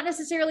not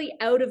necessarily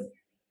out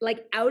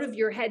of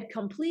your head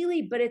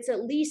completely, but it's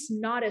at least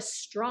not as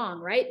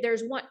strong, right?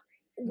 There's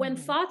when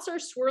thoughts are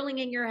swirling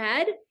in your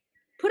head,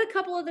 put a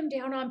couple of them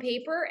down on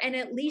paper, and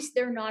at least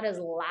they're not as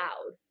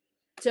loud.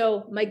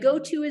 So my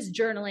go-to is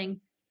journaling.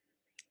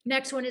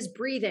 Next one is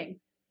breathing,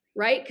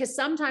 right? Because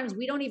sometimes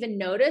we don't even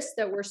notice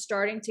that we're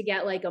starting to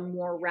get like a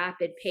more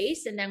rapid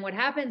pace. And then what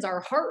happens, our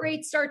heart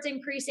rate starts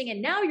increasing.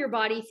 And now your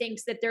body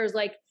thinks that there's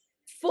like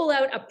full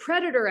out a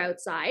predator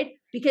outside,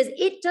 because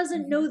it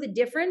doesn't know the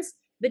difference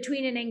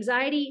between an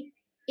anxiety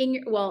in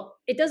your, well,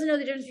 it doesn't know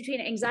the difference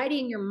between anxiety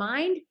in your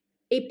mind,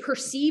 a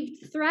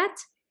perceived threat,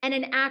 and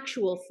an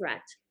actual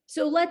threat.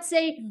 So let's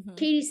say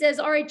Katie says,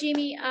 all right,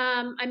 Jaime,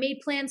 I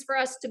made plans for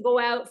us to go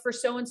out for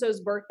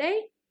so-and-so's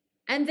birthday.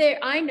 And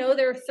I know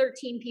there are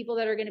 13 people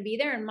that are going to be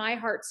there, and my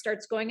heart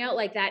starts going out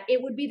like that.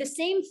 It would be the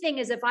same thing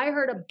as if I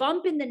heard a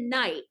bump in the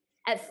night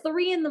at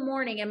 3 a.m.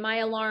 and my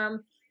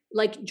alarm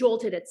like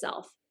jolted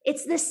itself.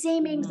 It's the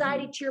same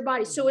anxiety to your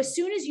body. So as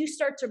soon as you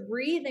start to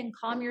breathe and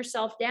calm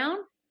yourself down,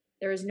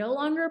 there is no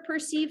longer a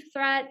perceived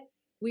threat.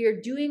 We are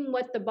doing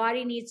what the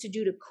body needs to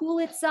do to cool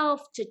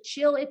itself, to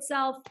chill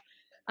itself.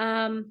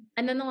 And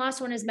then the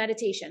last one is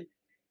meditation.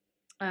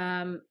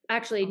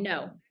 Actually,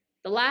 no.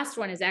 The last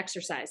one is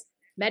exercise.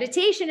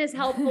 Meditation is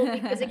helpful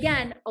because,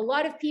 again, a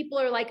lot of people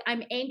are like,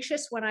 I'm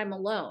anxious when I'm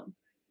alone,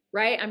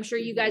 right? I'm sure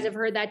you guys have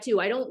heard that too.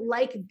 I don't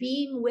like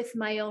being with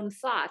my own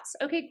thoughts.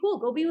 Okay, cool.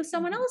 Go be with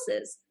someone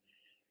else's,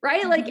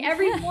 right? Like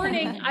every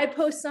morning I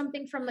post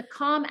something from the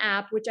Calm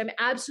app, which I'm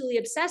absolutely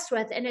obsessed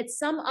with. And it's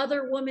some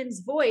other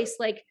woman's voice.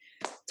 Like,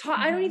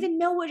 I don't even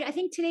know what, I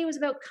think today was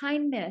about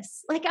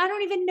kindness. Like, I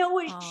don't even know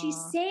what she's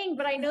saying,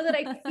 but I know that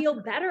I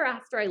feel better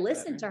after I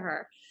listen to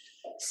her.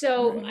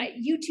 So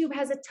YouTube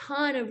has a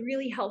ton of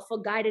really helpful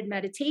guided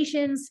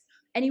meditations,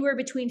 anywhere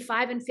between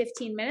 5 and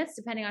 15 minutes,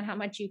 depending on how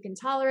much you can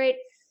tolerate.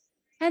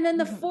 And then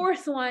the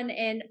fourth one,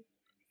 and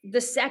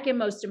the second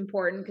most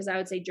important, because I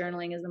would say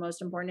journaling is the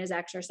most important, is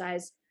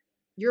exercise.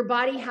 Your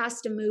body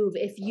has to move.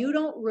 If you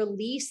don't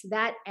release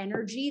that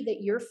energy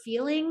that you're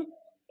feeling,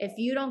 if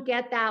you don't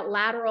get that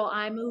lateral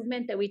eye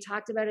movement that we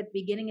talked about at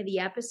the beginning of the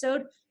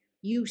episode,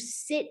 you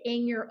sit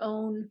in your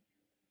own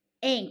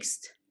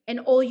angst. And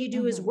all you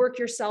do is work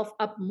yourself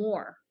up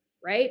more,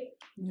 right?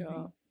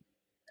 Yeah.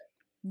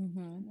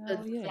 So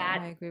that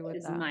I agree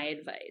with that. My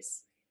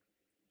advice.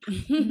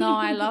 No,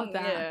 I love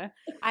that. Yeah.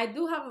 I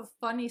do have a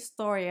funny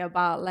story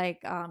about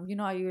like, you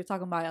know, you were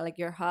talking about like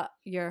your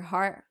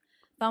heart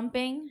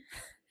thumping,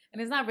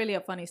 and it's not really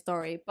a funny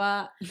story,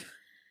 but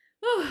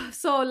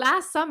so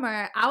last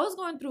summer I was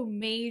going through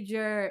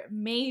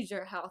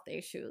major health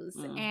issues,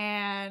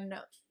 and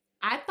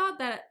I thought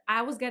that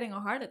I was getting a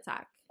heart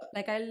attack.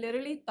 Like, I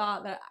literally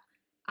thought that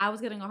I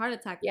was getting a heart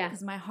attack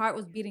because my heart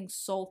was beating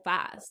so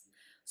fast.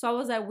 So I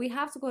was like, we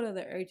have to go to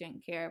the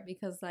urgent care,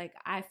 because like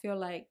I feel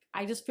like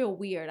I just feel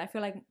weird. I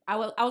feel like I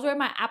was wearing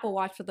my Apple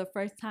Watch for the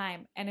first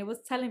time, and it was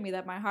telling me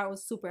that my heart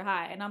was super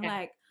high, and I'm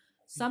like,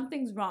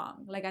 something's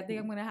wrong. Like, I think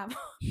I'm gonna have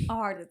a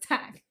heart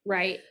attack.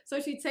 Right. So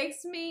she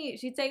takes me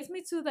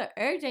to the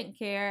urgent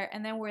care,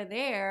 and then we're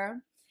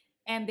there.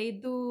 And they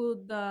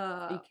do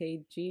the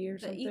EKG or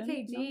something.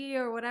 The EKG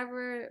or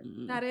whatever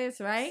that is,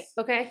 right?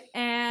 Okay.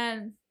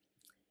 And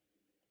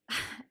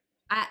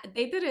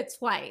they did it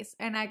twice.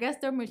 And I guess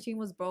their machine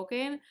was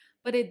broken.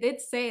 But it did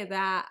say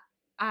that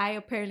I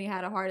apparently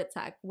had a heart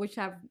attack, which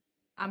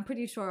I'm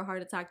pretty sure a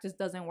heart attack just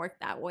doesn't work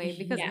that way.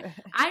 Because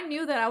I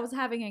knew that I was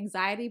having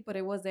anxiety, but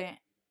it wasn't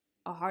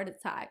a heart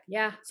attack.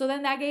 Yeah. So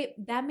then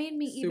that made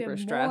me super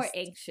even more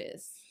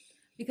anxious.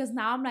 Because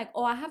now I'm like,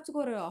 oh, I have to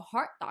go to a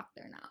heart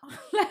doctor now.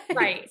 Like,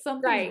 right.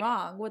 Something's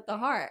wrong with the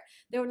heart.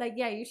 They were like,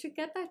 yeah, you should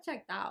get that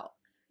checked out.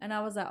 And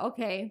I was like,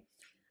 okay.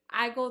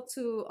 I go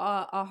to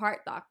a heart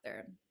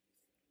doctor.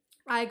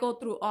 I go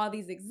through all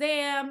these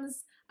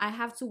exams. I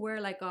have to wear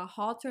like a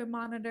Holter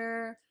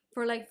monitor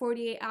for like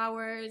 48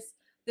 hours.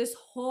 This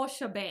whole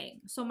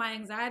shebang. So my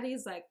anxiety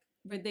is like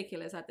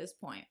ridiculous at this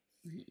point.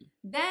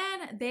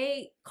 Then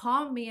they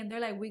call me and they're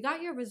like, we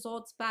got your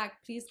results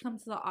back. Please come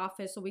to the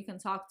office so we can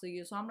talk to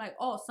you. So I'm like,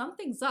 oh,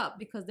 something's up,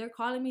 because they're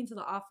calling me into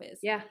the office.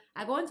 Yeah.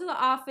 I go into the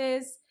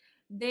office.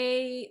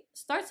 They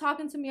start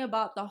talking to me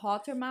about the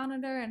Holter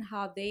monitor and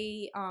how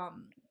they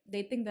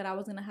think that I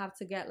was gonna have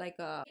to get like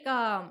a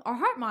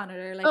heart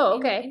monitor,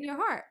 like in your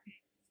heart.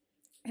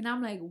 And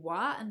I'm like,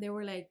 what? And they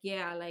were like,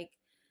 yeah, like,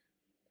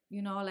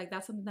 you know, like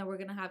that's something that we're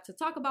gonna have to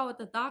talk about with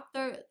the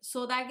doctor.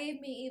 So that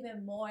gave me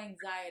even more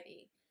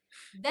anxiety.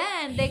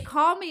 Then they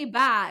call me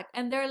back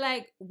and they're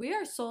like, we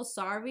are so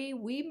sorry.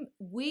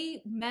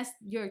 We messed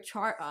your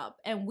chart up,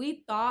 and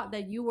we thought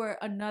that you were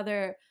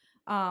another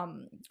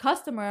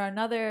customer,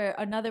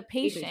 another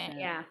patient.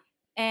 Yeah.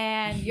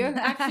 And you're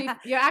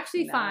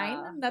actually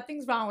fine.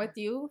 Nothing's wrong with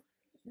you.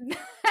 And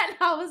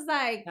I was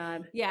like,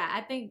 God. Yeah,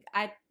 I think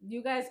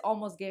you guys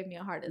almost gave me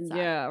a heart attack.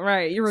 Yeah,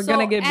 right. You were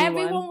gonna give me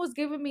everyone was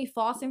giving me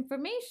false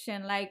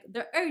information. Like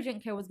the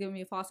urgent care was giving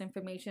me false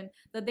information.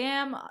 The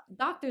damn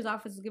doctor's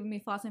office was giving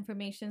me false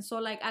information. So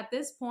like at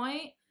this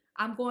point,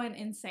 I'm going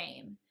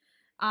insane.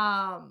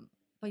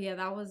 But yeah,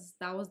 that was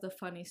the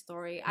funny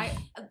story. I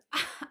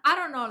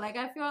don't know. Like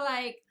I feel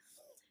like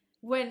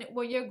when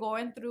you're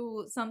going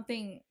through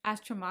something as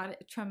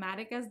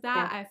traumatic as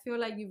that, I feel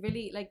like you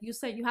really, like you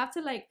said, you have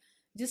to like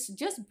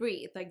just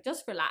breathe, like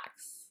just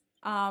relax.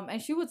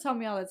 And she would tell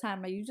me all the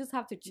time, like, you just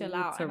have to chill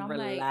out. And I'm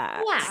like,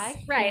 relax.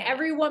 Right.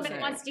 Every woman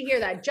wants to hear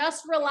that.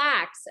 Just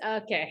relax.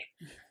 Okay.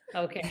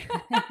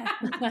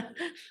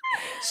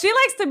 She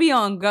likes to be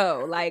on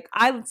go. Like,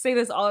 I say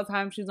this all the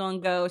time. She's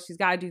on go. She's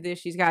got to do this.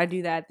 She's got to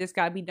do that. This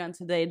got to be done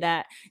today,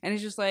 that. And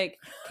it's just like,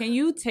 can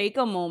you take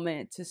a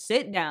moment to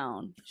sit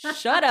down,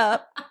 shut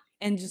up,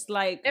 and just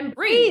like and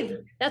breathe.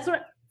 That's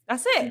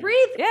it.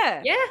 Breathe.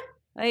 Yeah. Yeah.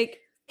 Like,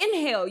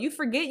 inhale. You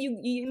forget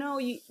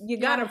you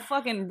gotta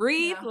fucking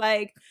breathe. Yeah.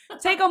 Like,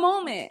 take a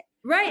moment.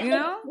 Right. You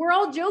know? We're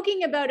all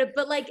joking about it,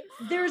 but like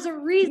there's a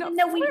reason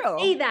that we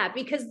say that,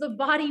 because the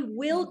body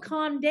will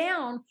calm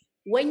down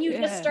when you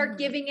just start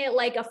giving it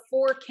like a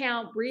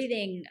 4-count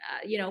breathing,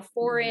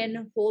 4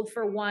 in, hold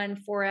for 1,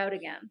 4 out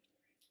again.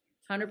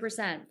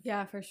 100%.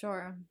 Yeah, for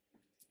sure.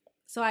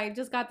 So I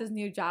just got this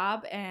new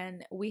job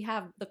and we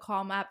have the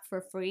Calm app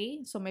for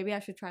free. So maybe I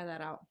should try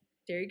that out.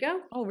 There you go.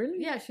 Oh, really?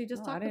 Yeah, she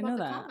just talked about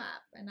the Calm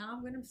app and now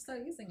I'm going to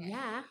start using it.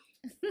 Yeah.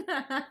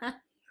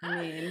 I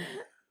mean,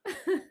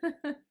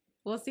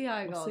 we'll see how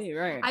it goes. See,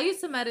 right. I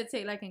used to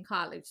meditate like in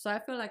college, so I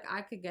feel like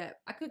I could get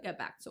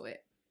back to it.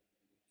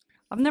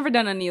 I've never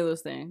done any of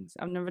those things.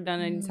 I've never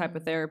done any type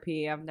of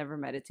therapy. I've never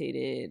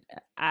meditated.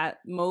 At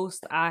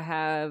most, I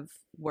have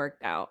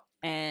worked out,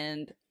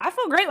 and I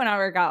feel great when I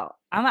work out.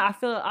 I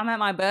feel I'm at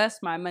my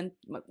best. My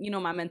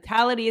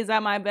mentality is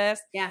at my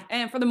best. Yeah.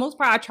 And for the most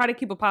part, I try to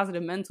keep a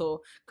positive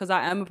mental, because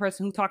I am a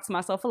person who talks to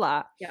myself a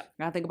lot. Yeah.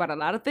 I think about a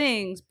lot of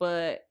things,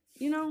 but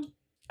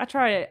I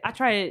try it.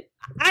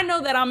 I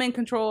know that I'm in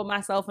control of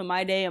myself and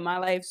my day and my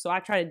life, so I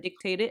try to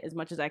dictate it as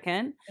much as I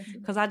can,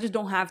 because I just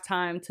don't have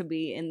time to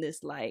be in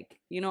this, like,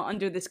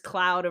 under this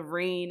cloud of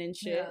rain and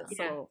shit. Yeah.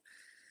 So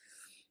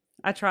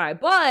I try.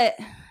 But,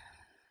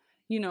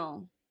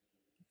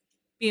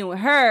 being with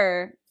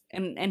her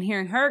and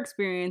hearing her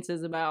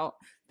experiences about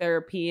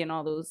therapy and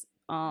all those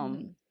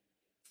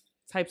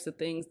types of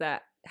things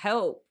that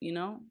help,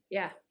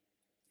 Yeah.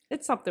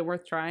 It's something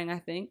worth trying, I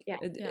think. Yeah.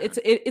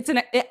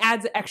 It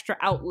adds an extra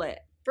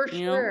outlet. For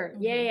sure.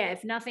 Yeah.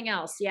 If nothing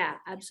else. Yeah,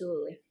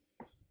 absolutely.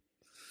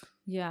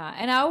 Yeah.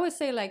 And I always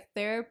say, like,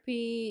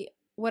 therapy,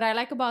 what I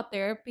like about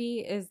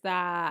therapy is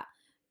that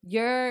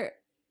you're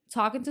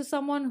talking to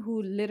someone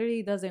who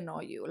literally doesn't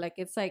know you. Like,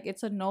 it's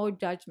a no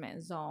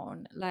judgment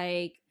zone.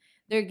 Like,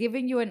 they're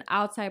giving you an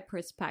outside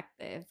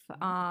perspective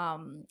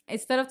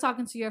instead of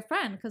talking to your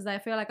friend, because I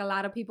feel like a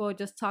lot of people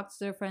just talk to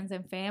their friends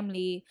and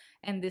family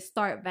and they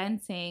start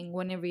venting,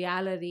 when in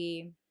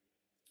reality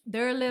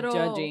they're a little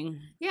judging.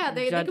 Yeah,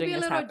 they could be a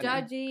little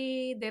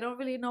judgy. They don't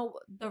really know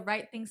the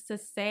right things to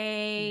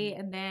say,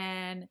 and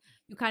then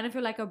you kind of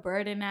feel like a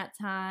burden at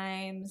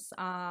times.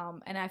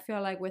 And I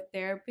feel like with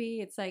therapy,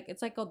 it's like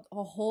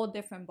a whole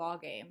different ball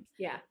game.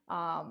 Yeah.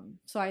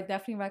 So I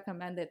definitely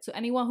recommend it to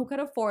anyone who could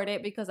afford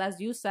it, because as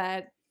you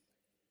said,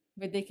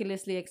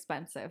 ridiculously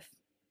expensive.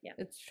 Yeah,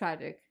 it's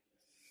tragic.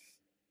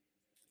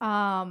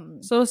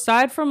 So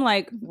aside from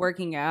like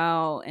working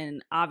out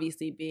and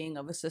obviously being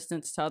of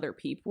assistance to other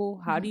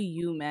people, how do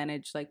you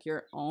manage like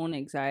your own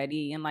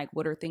anxiety, and like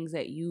what are things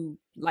that you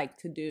like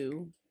to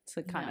do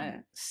to kind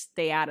of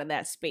stay out of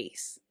that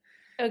space?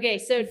 Okay,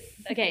 so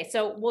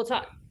we'll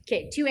talk.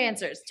 Okay, 2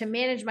 answers to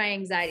manage my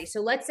anxiety.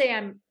 So let's say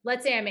I'm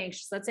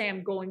anxious. Let's say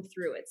I'm going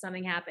through it.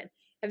 Something happened.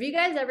 Have you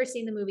guys ever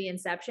seen the movie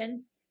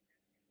Inception?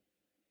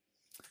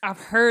 I've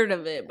heard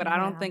of it, but I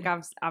don't think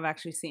I've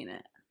actually seen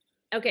it.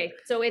 Okay,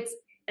 so it's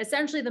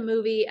essentially the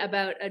movie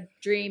about a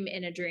dream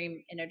in a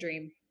dream in a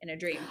dream in a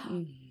dream.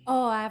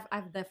 Oh, I've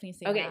definitely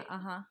seen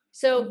that.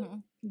 So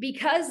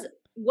because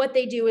what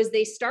they do is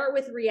they start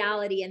with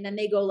reality and then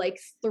they go like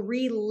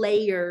 3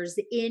 layers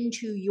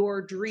into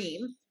your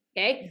dream.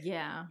 Okay.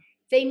 Yeah.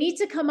 They need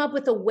to come up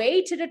with a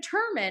way to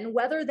determine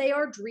whether they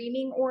are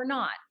dreaming or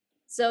not.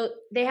 So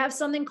they have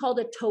something called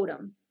a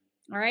totem.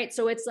 All right.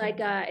 So it's like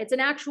it's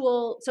an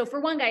actual. So for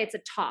one guy, it's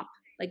a top,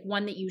 like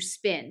one that you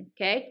spin.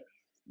 Okay.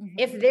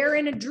 If they're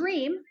in a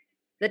dream,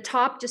 the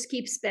top just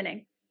keeps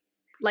spinning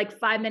like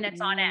 5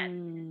 minutes on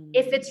end.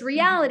 If it's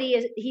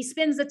reality, he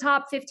spins the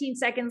top, 15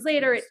 seconds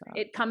later,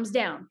 it comes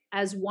down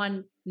as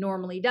one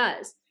normally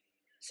does.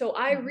 So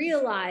I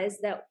realized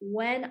that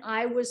when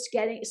I was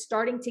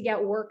starting to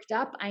get worked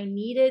up, I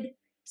needed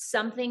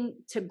something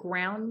to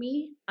ground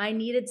me. I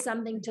needed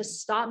something to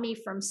stop me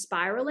from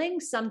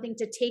spiraling, something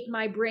to take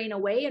my brain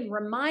away and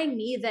remind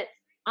me that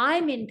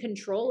I'm in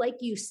control, like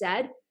you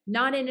said,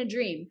 not in a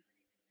dream.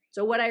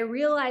 So what I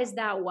realized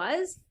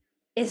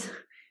is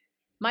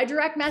my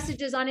direct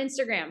messages on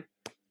Instagram.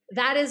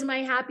 That is my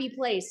happy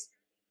place.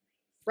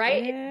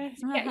 Right?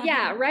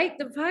 Yeah, right?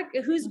 The fuck?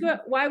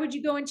 Why would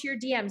you go into your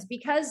DMs?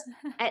 Because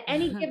at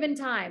any given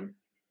time,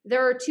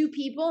 there are 2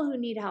 people who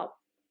need help.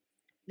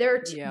 There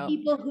are 2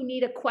 people who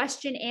need a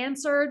question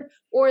answered,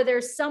 or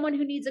there's someone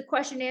who needs a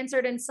question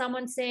answered and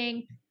someone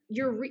saying,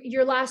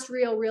 your last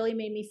reel really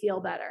made me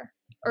feel better.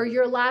 Or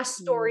your last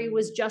story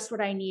was just what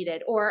I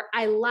needed. Or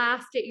I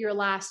laughed at your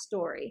last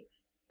story.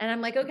 And I'm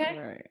like,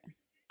 okay,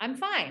 I'm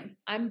fine.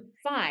 I'm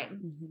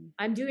fine.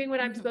 I'm doing what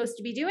I'm supposed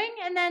to be doing.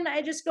 And then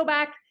I just go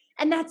back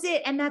And that's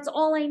it. And that's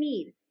all I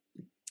need.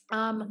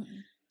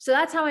 So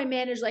that's how I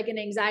manage like an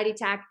anxiety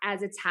attack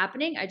as it's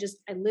happening. I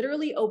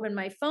literally open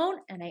my phone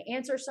and I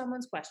answer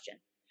someone's question.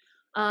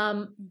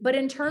 But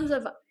in terms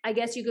of, I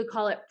guess you could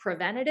call it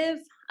preventative,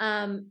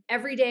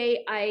 every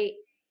day I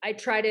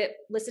try to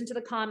listen to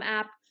the Calm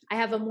app. I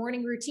have a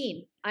morning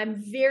routine.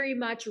 I'm very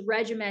much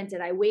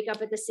regimented. I wake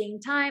up at the same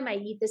time. I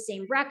eat the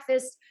same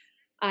breakfast.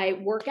 I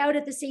work out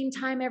at the same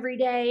time every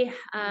day,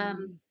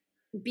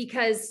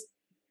 because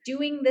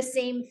doing the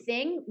same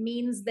thing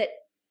means that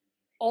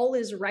all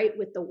is right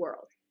with the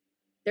world.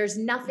 There's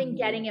nothing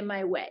getting in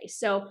my way.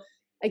 So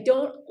I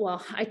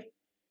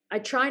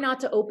try not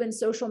to open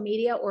social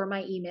media or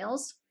my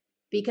emails,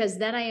 because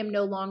then I am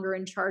no longer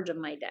in charge of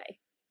my day,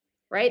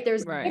 right?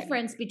 There's a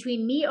difference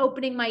between me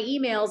opening my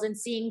emails and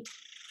seeing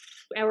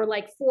or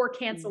like 4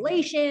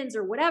 cancellations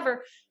or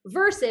whatever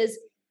versus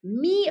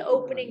me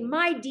opening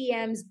my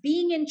DMs,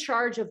 being in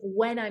charge of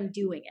when I'm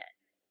doing it,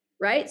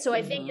 right? So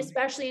I think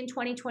especially in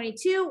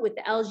 2022 with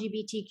the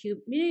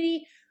LGBTQ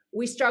community,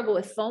 we struggle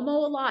with FOMO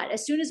a lot.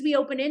 As soon as we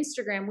open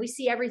Instagram, we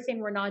see everything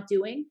we're not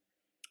doing,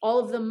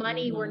 all of the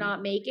money we're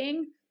not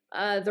making,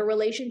 the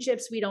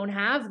relationships we don't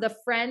have, the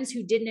friends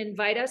who didn't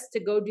invite us to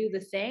go do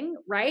the thing,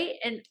 right?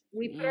 And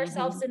we put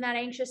ourselves in that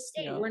anxious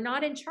state. We're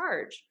not in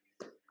charge.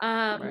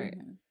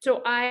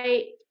 So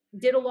I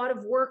did a lot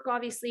of work,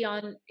 obviously,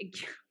 on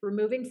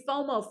removing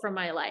FOMO from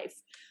my life,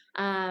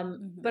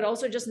 but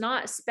also just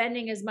not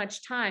spending as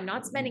much time,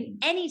 not spending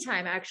any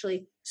time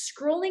actually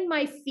scrolling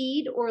my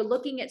feed or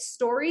looking at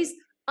stories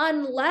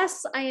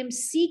unless I am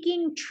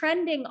seeking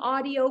trending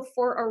audio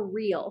for a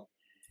reel.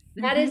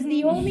 That is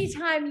the only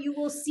time you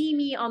will see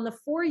me on the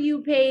For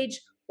You page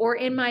or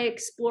in my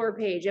Explore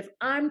page if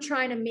I'm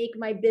trying to make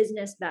my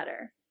business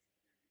better.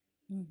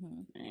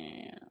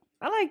 Yeah.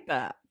 I like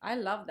that. I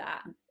love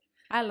that.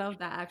 I love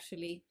that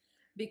actually,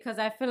 because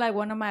I feel like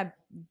one of my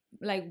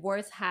like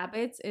worst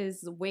habits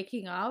is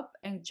waking up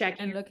and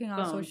checking and looking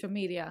on social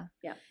media.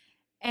 Yeah.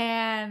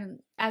 And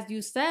as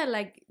you said,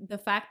 like the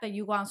fact that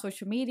you go on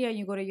social media and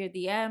you go to your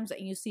DMs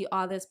and you see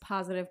all this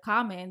positive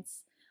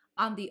comments.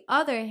 On the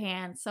other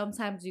hand,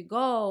 sometimes you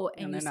go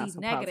and you see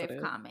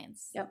negative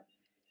comments.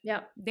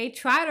 Yep. They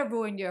try to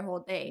ruin your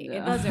whole day.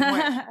 It doesn't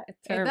work.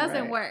 It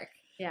doesn't work.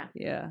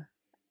 Yeah.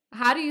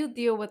 How do you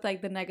deal with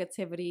like the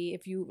negativity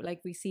if you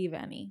like receive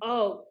any?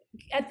 Oh,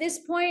 at this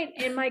point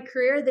in my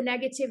career, the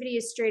negativity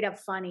is straight up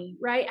funny,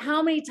 right?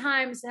 How many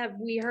times have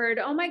we heard,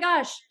 "Oh my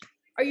gosh,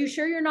 are you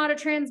sure you're not a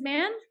trans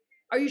man?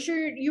 Are you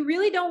sure you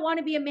really don't want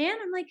to be a man?"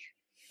 I'm like,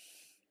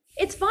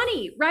 it's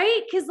funny,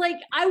 right? Because like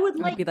I would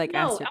like be like,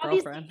 ask your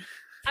girlfriend.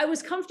 I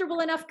was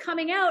comfortable enough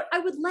coming out. I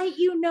would let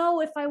you know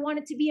if I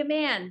wanted to be a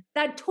man.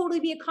 That'd totally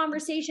be a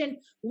conversation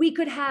we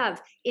could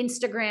have.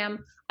 Instagram,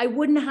 I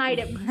wouldn't hide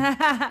it.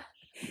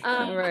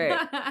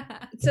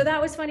 So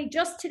that was funny.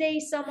 Just today,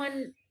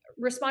 someone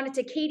responded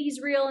to Katie's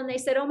reel and they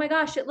said, "Oh my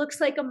gosh, it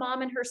looks like a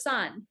mom and her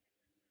son."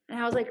 And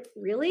I was like,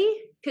 really?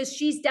 Because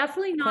she's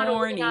definitely not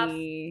old enough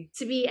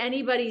to be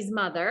anybody's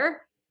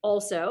mother.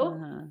 Also,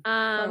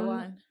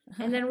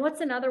 and then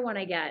what's another one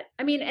I get?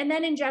 I mean, and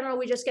then in general,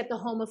 we just get the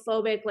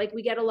homophobic, like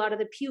we get a lot of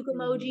the puke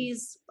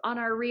emojis on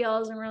our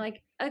reels and we're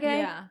like,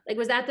 okay, like,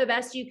 was that the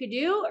best you could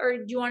do? Or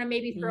do you want to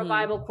maybe throw a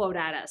Bible quote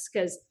at us?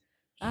 Because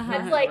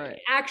that's like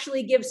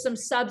actually give some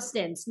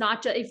substance,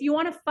 not just, if you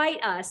want to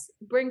fight us,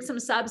 bring some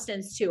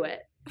substance to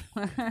it.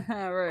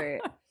 Right.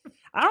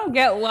 I don't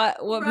get what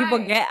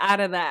people get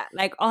out of that.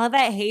 Like all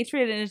that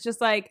hatred, and it's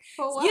just like,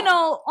 you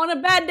know, on a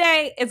bad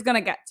day, it's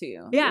gonna get to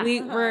you. Yeah.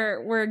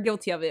 We're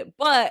guilty of it.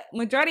 But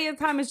majority of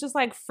the time it's just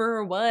like,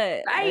 for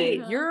what?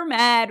 Right. Like, you're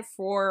mad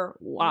for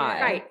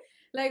why? Right.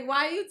 Like,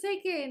 why are you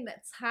taking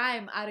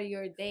time out of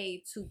your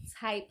day to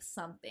type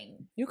something?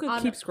 You could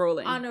keep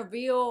scrolling on a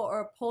reel or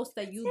a post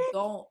that you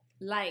don't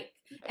like.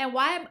 And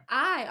why am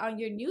I on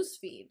your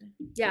newsfeed?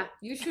 Yeah.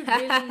 You should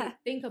really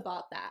think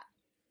about that.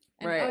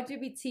 An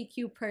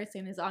LGBTQ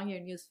person is on your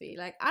newsfeed.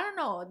 Like, I don't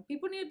know.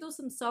 People need to do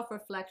some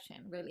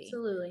self-reflection, really.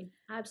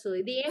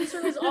 Absolutely. The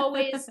answer is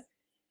always,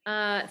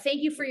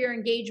 thank you for your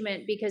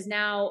engagement, because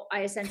now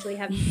I essentially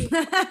have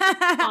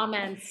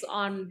comments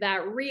on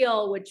that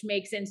reel, which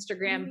makes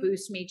Instagram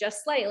boost me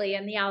just slightly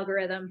in the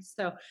algorithm.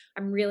 So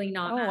I'm really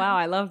not. Oh, wow.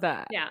 I love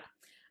that. Yeah.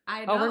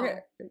 I know.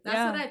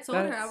 That's what I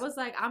told her. I was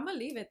like, I'm going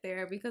to leave it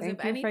there because if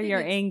anything, for your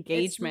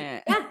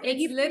engagement.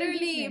 It's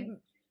literally...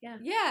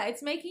 Yeah,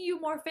 it's making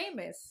you more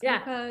famous. Yeah.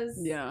 Because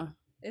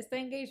it's the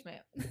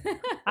engagement.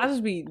 I'll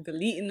just be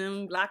deleting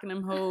them, blocking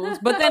them hoes.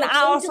 But then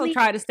I also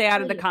try to stay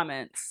out of the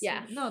comments.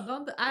 Yeah. No,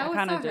 don't. I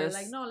always tell her,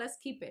 like, no, let's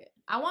keep it.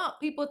 I want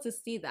people to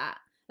see that.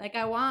 Like,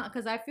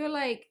 because I feel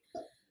like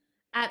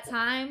at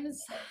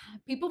times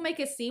people make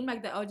it seem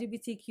like the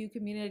LGBTQ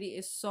community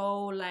is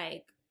so,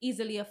 like,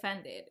 easily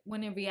offended,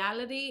 when in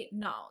reality,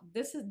 no,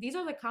 these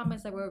are the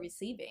comments that we're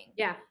receiving.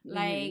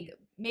 Like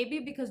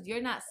maybe because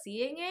you're not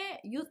seeing it,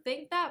 you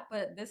think that,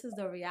 but this is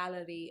the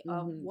reality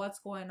of what's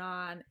going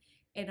on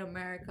in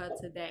America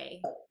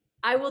today.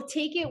 I will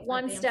take it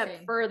one damn step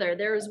shame. further.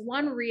 There was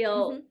one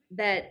reel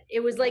that it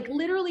was like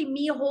literally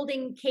me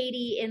holding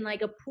Katie in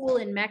like a pool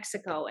in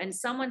Mexico. And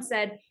someone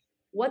said,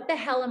 what the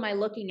hell am I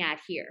looking at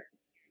here?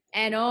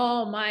 And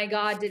oh my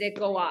God, did it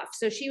go off.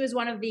 So she was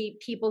one of the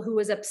people who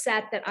was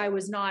upset that I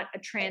was not a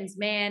trans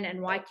man.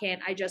 And why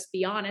can't I just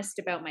be honest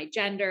about my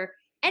gender?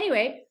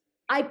 Anyway,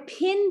 I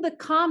pinned the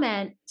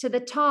comment to the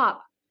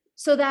top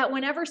so that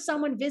whenever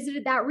someone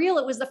visited that reel,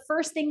 it was the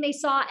first thing they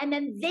saw. And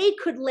then they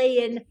could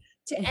lay in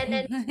and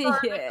then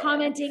start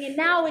commenting. And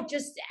now it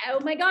just, oh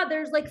my God,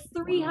 there's like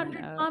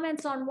 300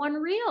 comments on one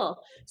reel.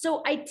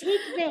 So I take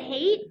the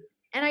hate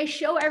and I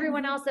show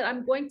everyone else that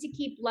I'm going to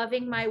keep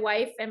loving my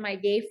wife and my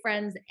gay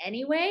friends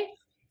anyway.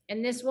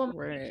 And this woman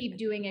will keep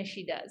doing as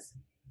she does.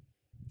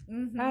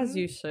 As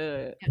you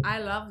should. I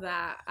love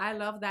that. I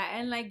love that.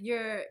 And like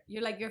your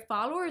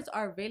followers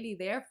are really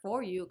there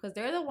for you because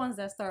they're the ones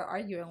that start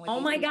arguing with you. Oh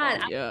my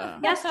God.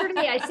 Yeah.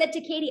 Yesterday I said to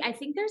Katie, I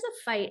think there's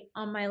a fight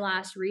on my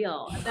last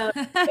reel about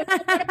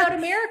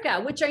America,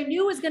 which I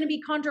knew was going to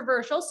be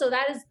controversial. So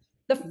that is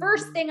the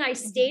first thing I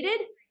stated.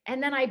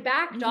 And then I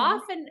backed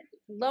off, and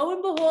lo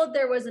and behold,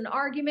 there was an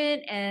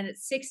argument, and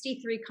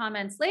 63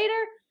 comments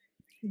later,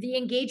 the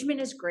engagement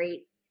is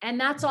great. And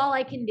that's all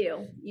I can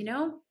do, you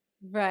know?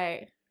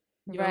 Right.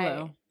 YOLO.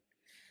 Right.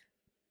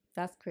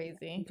 That's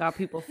crazy. Got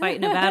people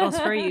fighting the battles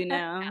for you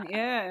now.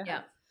 Yeah.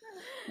 Yeah.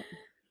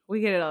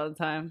 We get it all the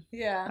time.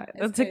 Yeah.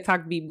 The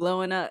TikTok be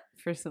blowing up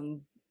for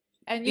some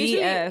and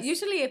BS.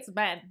 usually it's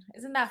men.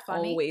 Isn't that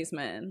funny? Always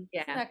men.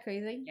 Yeah. Isn't that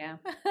crazy? Yeah.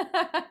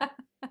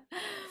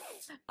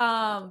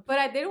 But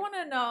I did want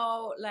to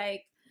know,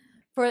 like,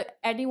 for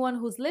anyone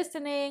who's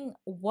listening,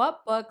 what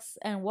books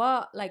and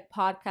what like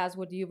podcasts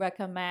would you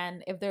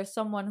recommend if there's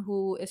someone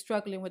who is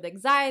struggling with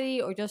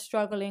anxiety or just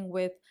struggling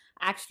with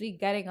actually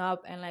getting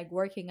up and like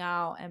working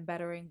out and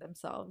bettering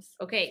themselves?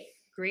 Okay.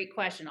 Great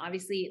question.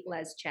 Obviously,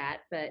 Les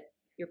chat, but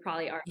you're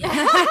probably are.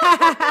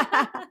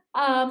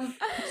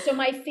 So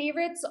my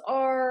favorites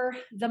are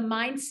The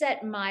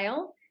Mindset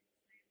Mile,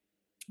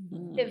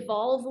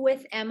 Evolve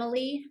with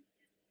Emily,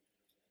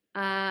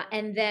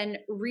 and then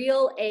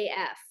Real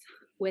AF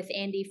with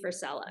Andy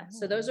Frisella.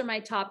 So those are my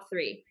top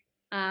three.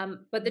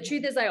 But the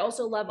truth is I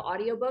also love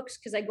audiobooks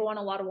because I go on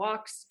a lot of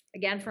walks,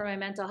 again, for my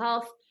mental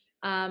health.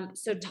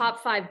 So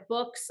top 5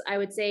 books, I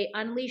would say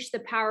Unleash the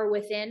Power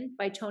Within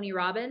by Tony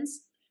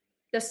Robbins,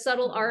 The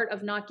Subtle Art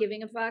of Not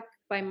Giving a Fuck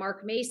by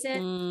Mark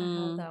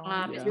Mason.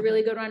 It's a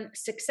really good one.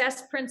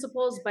 Success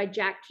Principles by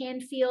Jack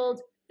Canfield,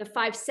 The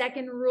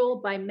 5-Second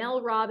Rule by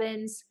Mel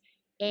Robbins,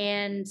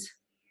 and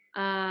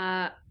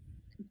Can't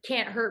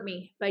Hurt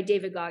Me by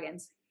David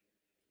Goggins.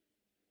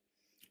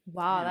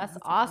 Wow, that's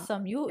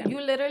awesome. You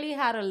literally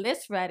had a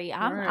list ready.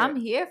 I'm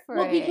here for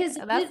it. Because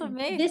that's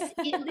amazing.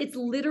 It's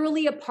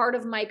literally a part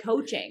of my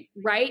coaching,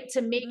 right?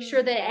 To make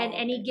sure that at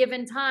any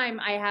given time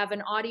I have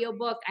an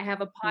audiobook, I have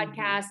a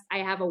podcast, I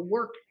have a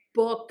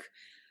workbook,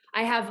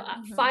 I have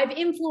 5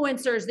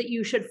 influencers that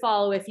you should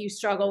follow if you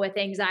struggle with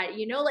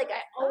anxiety. You know, like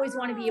I always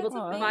want to be able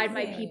to provide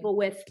my people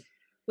with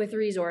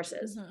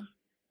resources.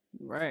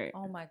 Right.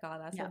 Oh my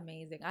God, that's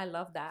amazing. I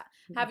love that.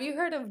 Have you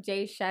heard of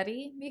Jay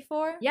Shetty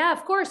before? Yeah,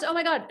 of course. Oh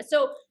my God.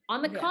 So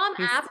on the Calm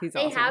app, he's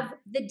they awesome. have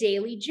the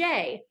Daily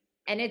Jay,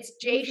 and it's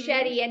Jay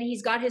Shetty, and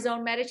he's got his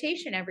own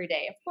meditation every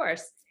day, of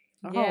course.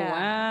 Oh wow.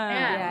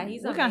 Yeah,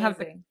 he's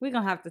amazing. We're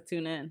gonna have to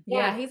tune in.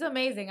 Yeah, he's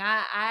amazing.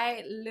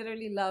 I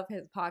literally love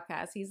his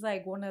podcast. He's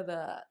like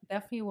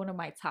definitely one of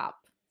my top.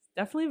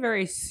 Definitely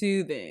very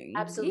soothing.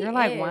 Absolutely. You're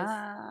like,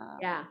 wow.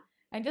 Yeah.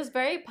 And just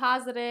very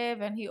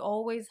positive, and he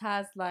always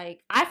has like,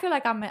 I feel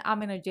like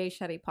I'm in a Jay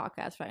Shetty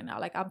podcast right now.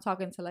 Like I'm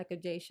talking to like a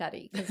Jay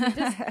Shetty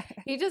because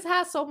he just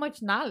has so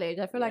much knowledge.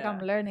 I feel like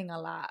I'm learning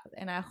a lot,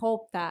 and I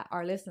hope that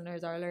our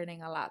listeners are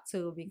learning a lot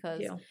too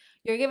because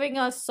you're giving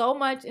us so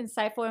much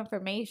insightful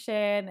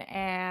information.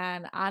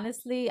 And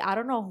honestly, I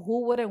don't know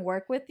who wouldn't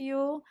work with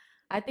you.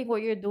 I think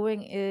what you're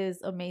doing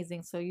is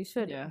amazing. So you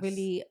should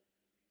really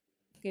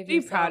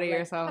be proud of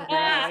yourself.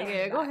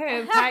 Yeah, go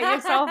ahead and pat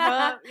yourself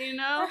up, you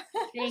know.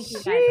 Thank you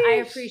guys.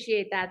 I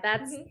appreciate that.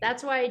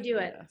 That's why I do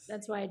it.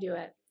 That's why I do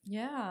it.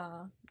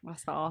 Yeah.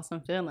 That's an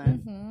awesome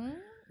feeling.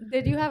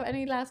 Did you have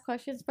any last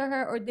questions for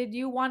her, or did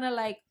you want to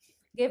like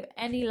give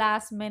any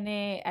last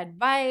minute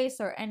advice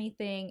or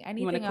anything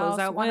else?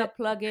 Want to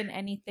plug in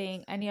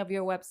anything, any of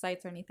your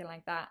websites or anything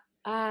like that?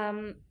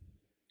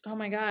 Oh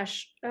my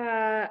gosh.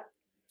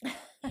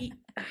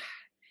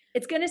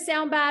 It's going to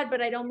sound bad,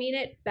 but I don't mean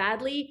it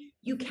badly.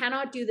 You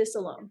cannot do this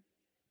alone.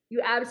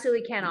 You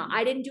absolutely cannot.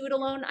 I didn't do it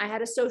alone. I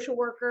had a social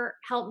worker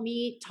help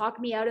me, talk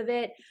me out of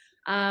it.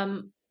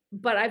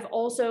 But I've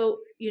also,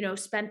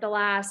 spent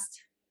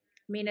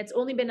it's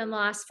only been in the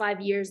last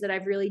 5 years that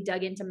I've really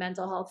dug into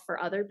mental health for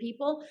other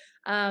people.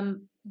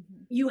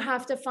 You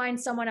have to find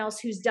someone else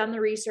who's done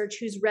the research,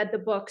 who's read the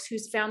books,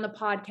 who's found the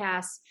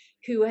podcasts,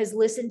 who has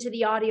listened to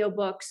the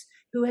audiobooks,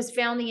 who has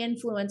found the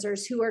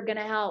influencers who are going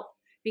to help.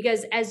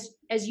 Because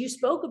as you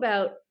spoke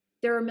about,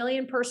 there are a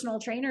million personal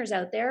trainers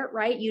out there,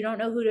 right? You don't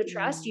know who to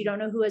trust. You don't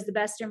know who has the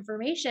best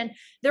information.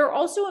 There are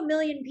also a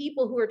million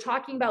people who are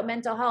talking about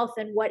mental health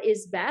and what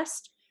is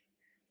best.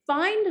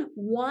 find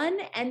one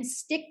and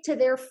stick to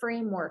their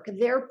framework,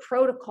 their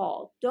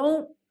protocol.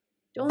 Don't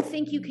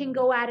think you can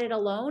go at it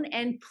alone.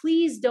 And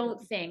please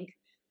don't think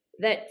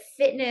that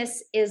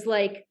fitness is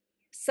like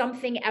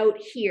something out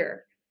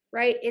here,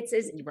 right? It's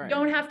as Right. you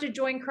don't have to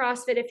join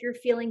CrossFit if you're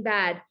feeling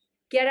bad.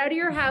 Get out of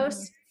your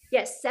house,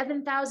 get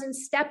 7,000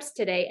 steps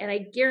today, and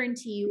I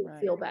guarantee you will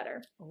feel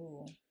better.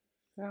 Oh,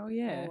 Oh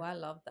yeah. I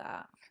love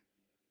that.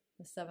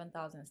 The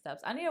 7,000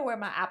 steps. I need to wear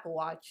my Apple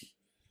Watch.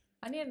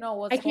 I need to know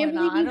what's I can't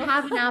going on. believe you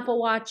have an Apple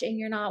Watch and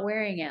you're not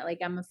wearing it. Like,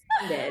 I'm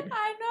offended.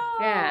 I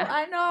know. Yeah.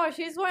 I know.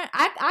 She's wearing.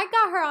 I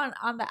got her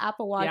on the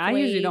Apple Watch. Yeah, I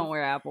usually don't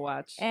wear Apple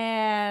Watch.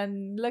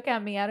 And look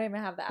at me. I don't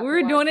even have the Apple We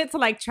were Watch. doing it to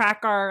like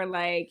track our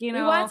like, you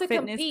know, wanted to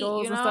fitness compete,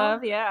 goals you and know?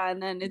 stuff. Yeah,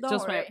 and then it Don't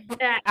just worry.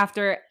 went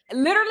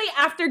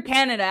after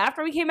Canada.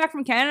 After we came back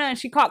from Canada and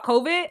she caught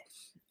COVID,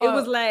 it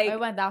was like it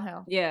went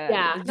downhill.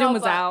 Yeah. the gym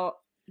was but- out.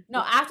 No,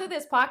 after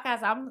this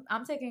podcast,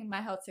 I'm taking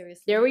my health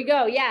seriously. There we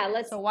go. Yeah,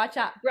 let's So watch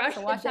out. brush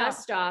So the watch out.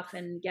 dust off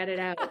and get it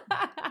out.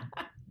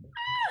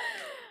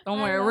 Don't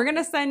I worry, love we're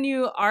gonna send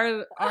you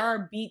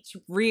our beach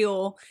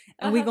reel,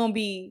 and we're gonna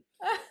be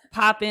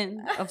popping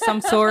of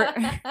some sort.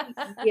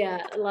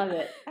 Yeah, love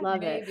it.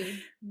 Love it.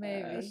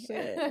 Maybe.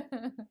 shit.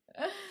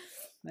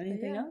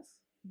 Anything Yeah. else?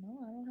 No,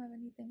 I don't have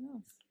anything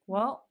else.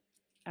 Well,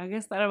 I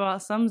guess that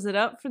about sums it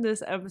up for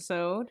this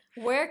episode.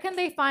 Where can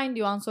they find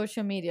you on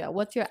social media?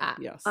 What's your app?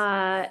 Yes.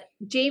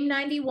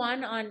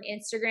 Jaime91 on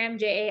Instagram,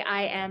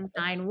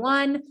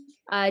 JAIM91.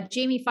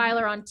 Jamie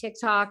Filer on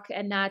TikTok,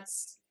 and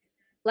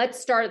let's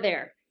start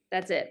there.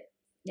 That's it.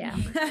 Yeah.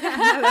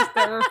 That's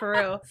the for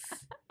real.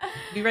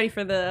 Be ready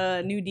for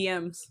the new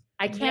DMs.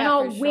 I Yeah,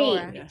 cannot for wait.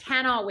 sure. I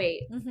cannot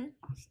wait. Mm-hmm.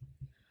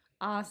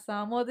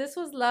 Awesome. Well, this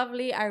was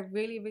lovely. I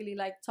really, really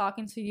like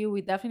talking to you.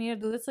 We definitely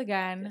need to do this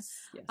again.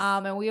 Yes.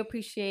 And we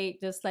appreciate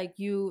just like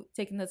you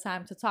taking the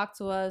time to talk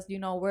to us. You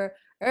know, we're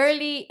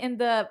early in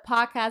the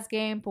podcast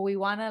game, but we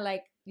want to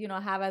like, you know,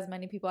 have as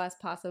many people as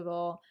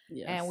possible.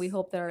 Yes. And we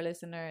hope that our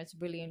listeners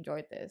really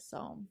enjoyed this.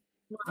 So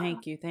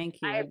Thank you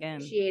I again.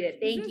 appreciate it.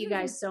 Thank you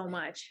guys so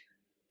much.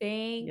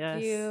 thank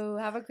Yes. you.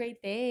 Have a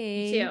great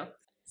day. You too.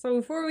 So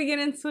before we get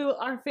into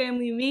our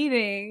family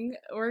meeting,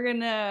 we're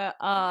gonna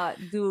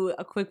do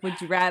a quick would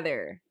you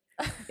rather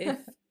if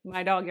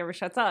my dog ever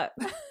shuts up.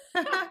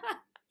 All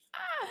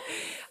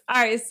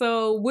right,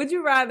 so would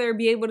you rather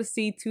be able to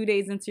see 2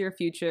 days into your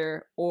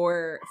future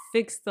or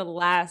fix the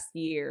last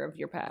year of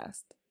your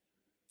past?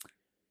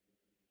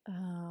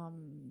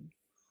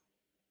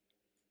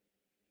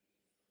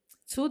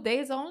 2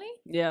 days only?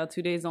 Yeah,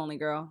 2 days only,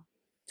 girl.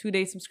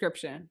 2-day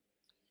subscription.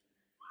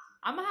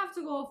 I'm gonna have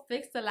to go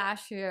fix the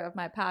last year of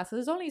my past.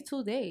 There's only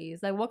 2 days.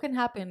 Like, what can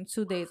happen in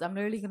 2 days? I'm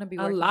literally gonna be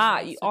A working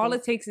lot. those 2 All days.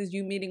 it takes is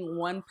you meeting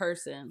one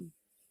person.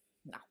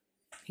 No.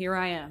 Here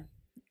I am.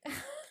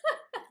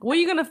 What are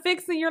you gonna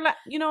fix in your life?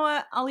 You know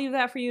what? I'll leave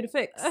that for you to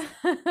fix.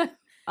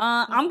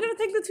 I'm gonna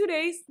take the 2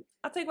 days.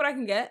 I'll take what I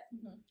can get.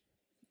 Mhm.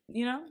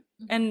 You know,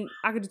 Mhm. and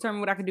I could determine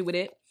what I could do with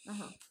it.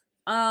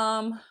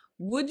 Uh-huh.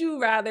 Would you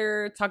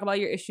rather talk about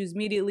your issues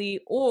immediately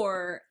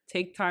or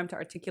take time to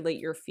articulate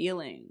your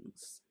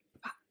feelings?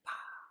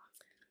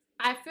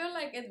 I feel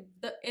like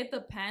it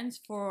depends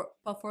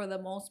but for the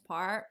most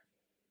part,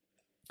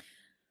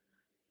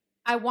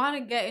 I want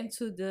to get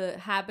into the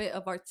habit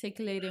of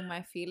articulating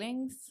my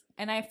feelings,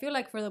 and I feel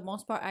like for the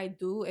most part I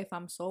do if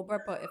I'm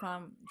sober, but if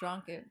I'm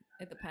drunk, it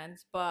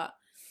depends. But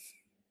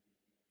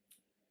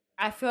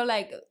I feel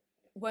like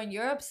when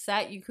you're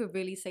upset, you could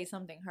really say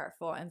something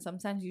hurtful, and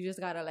sometimes you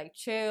just gotta like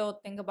chill,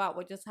 think about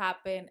what just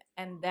happened,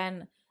 and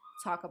then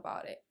talk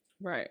about it.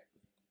 Right.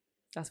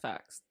 That's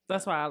facts.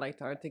 That's why I like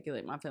to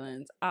articulate my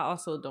feelings. I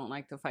also don't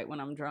like to fight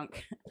when I'm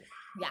drunk.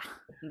 Yeah.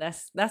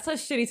 That's a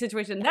shitty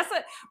situation.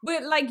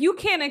 But like you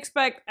can't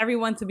expect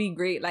everyone to be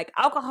great. Like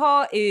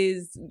alcohol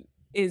is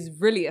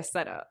really a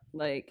setup.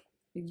 Like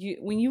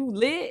when you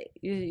lit,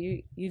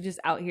 you just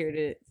out here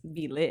to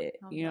be lit,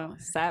 you know,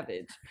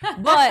 savage.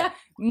 But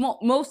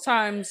most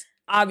times,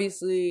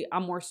 obviously,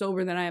 I'm more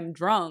sober than I am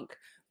drunk.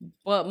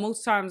 But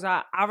most times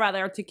I rather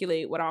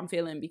articulate what I'm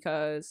feeling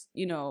because,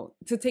 you know,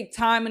 to take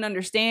time and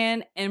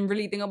understand and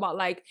really think about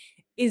like,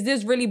 is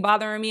this really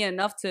bothering me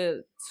enough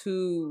to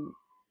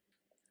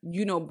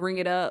you know, bring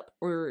it up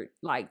or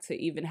like to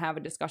even have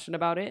a discussion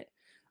about it?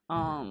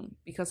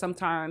 Because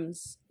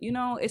sometimes, you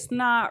know, it's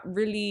not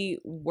really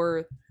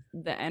worth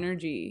the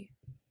energy,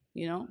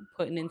 you know,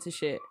 putting into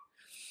shit.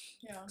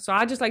 Yeah. So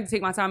I just like to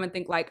take my time and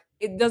think like,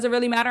 it doesn't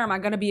really matter. Am I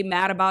going to be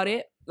mad about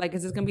it? Like,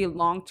 is this going to be a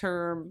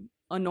long-term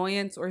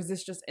annoyance or is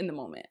this just in the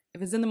moment?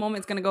 If it's in the moment,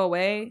 it's going to go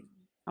away.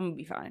 I'm going to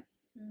be fine.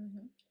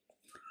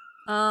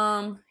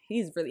 Mm-hmm.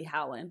 He's really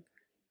howling.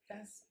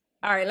 That's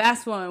All right,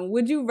 last one.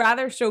 Would you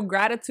rather show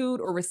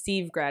gratitude or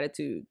receive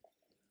gratitude?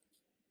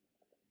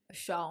 a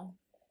show.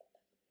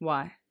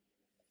 Why?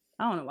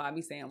 I don't know why I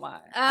be saying why.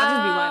 I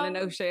just be wanting to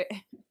know shit.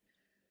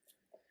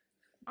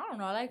 I don't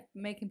know. I like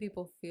making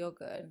people feel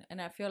good,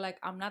 and I feel like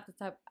I'm not the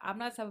type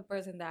of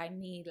person that I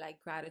need like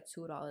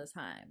gratitude all the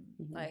time.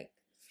 Mhm. Like,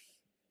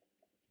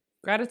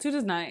 Gratitude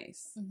is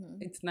nice. mhm.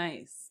 It's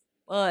nice,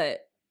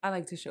 but I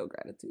like to show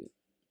gratitude.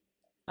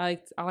 I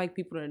like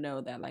people to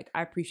know that like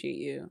I appreciate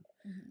you.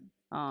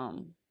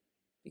 Mm-hmm.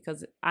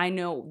 Because I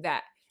know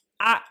that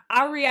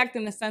I react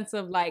in the sense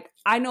of like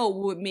I know it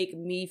would make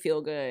me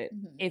feel good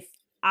if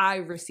I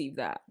receive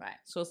that. Right.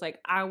 So it's like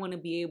I want to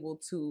be able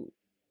to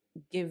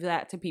give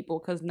that to people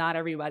because not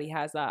everybody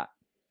has that.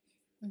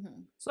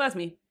 So that's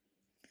me.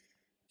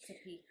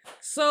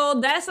 So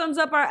that sums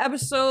up our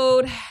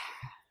episode.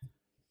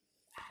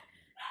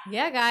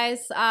 Yeah,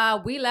 guys.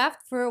 We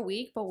left for a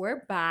week, but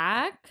we're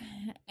back,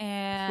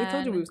 and We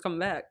told you we was coming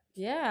back.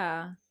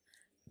 Yeah,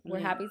 we're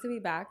happy to be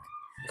back.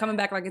 Coming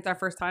back like it's our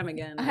first time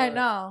again. I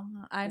know.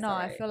 Right.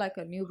 I feel like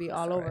a newbie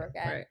all over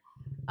again.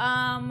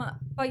 Right.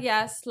 But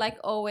yes, like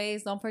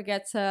always, don't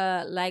forget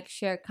to like,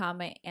 share,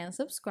 comment, and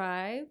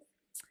subscribe.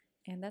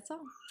 And that's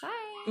all.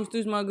 Bye.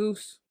 Deuce, my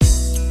goose.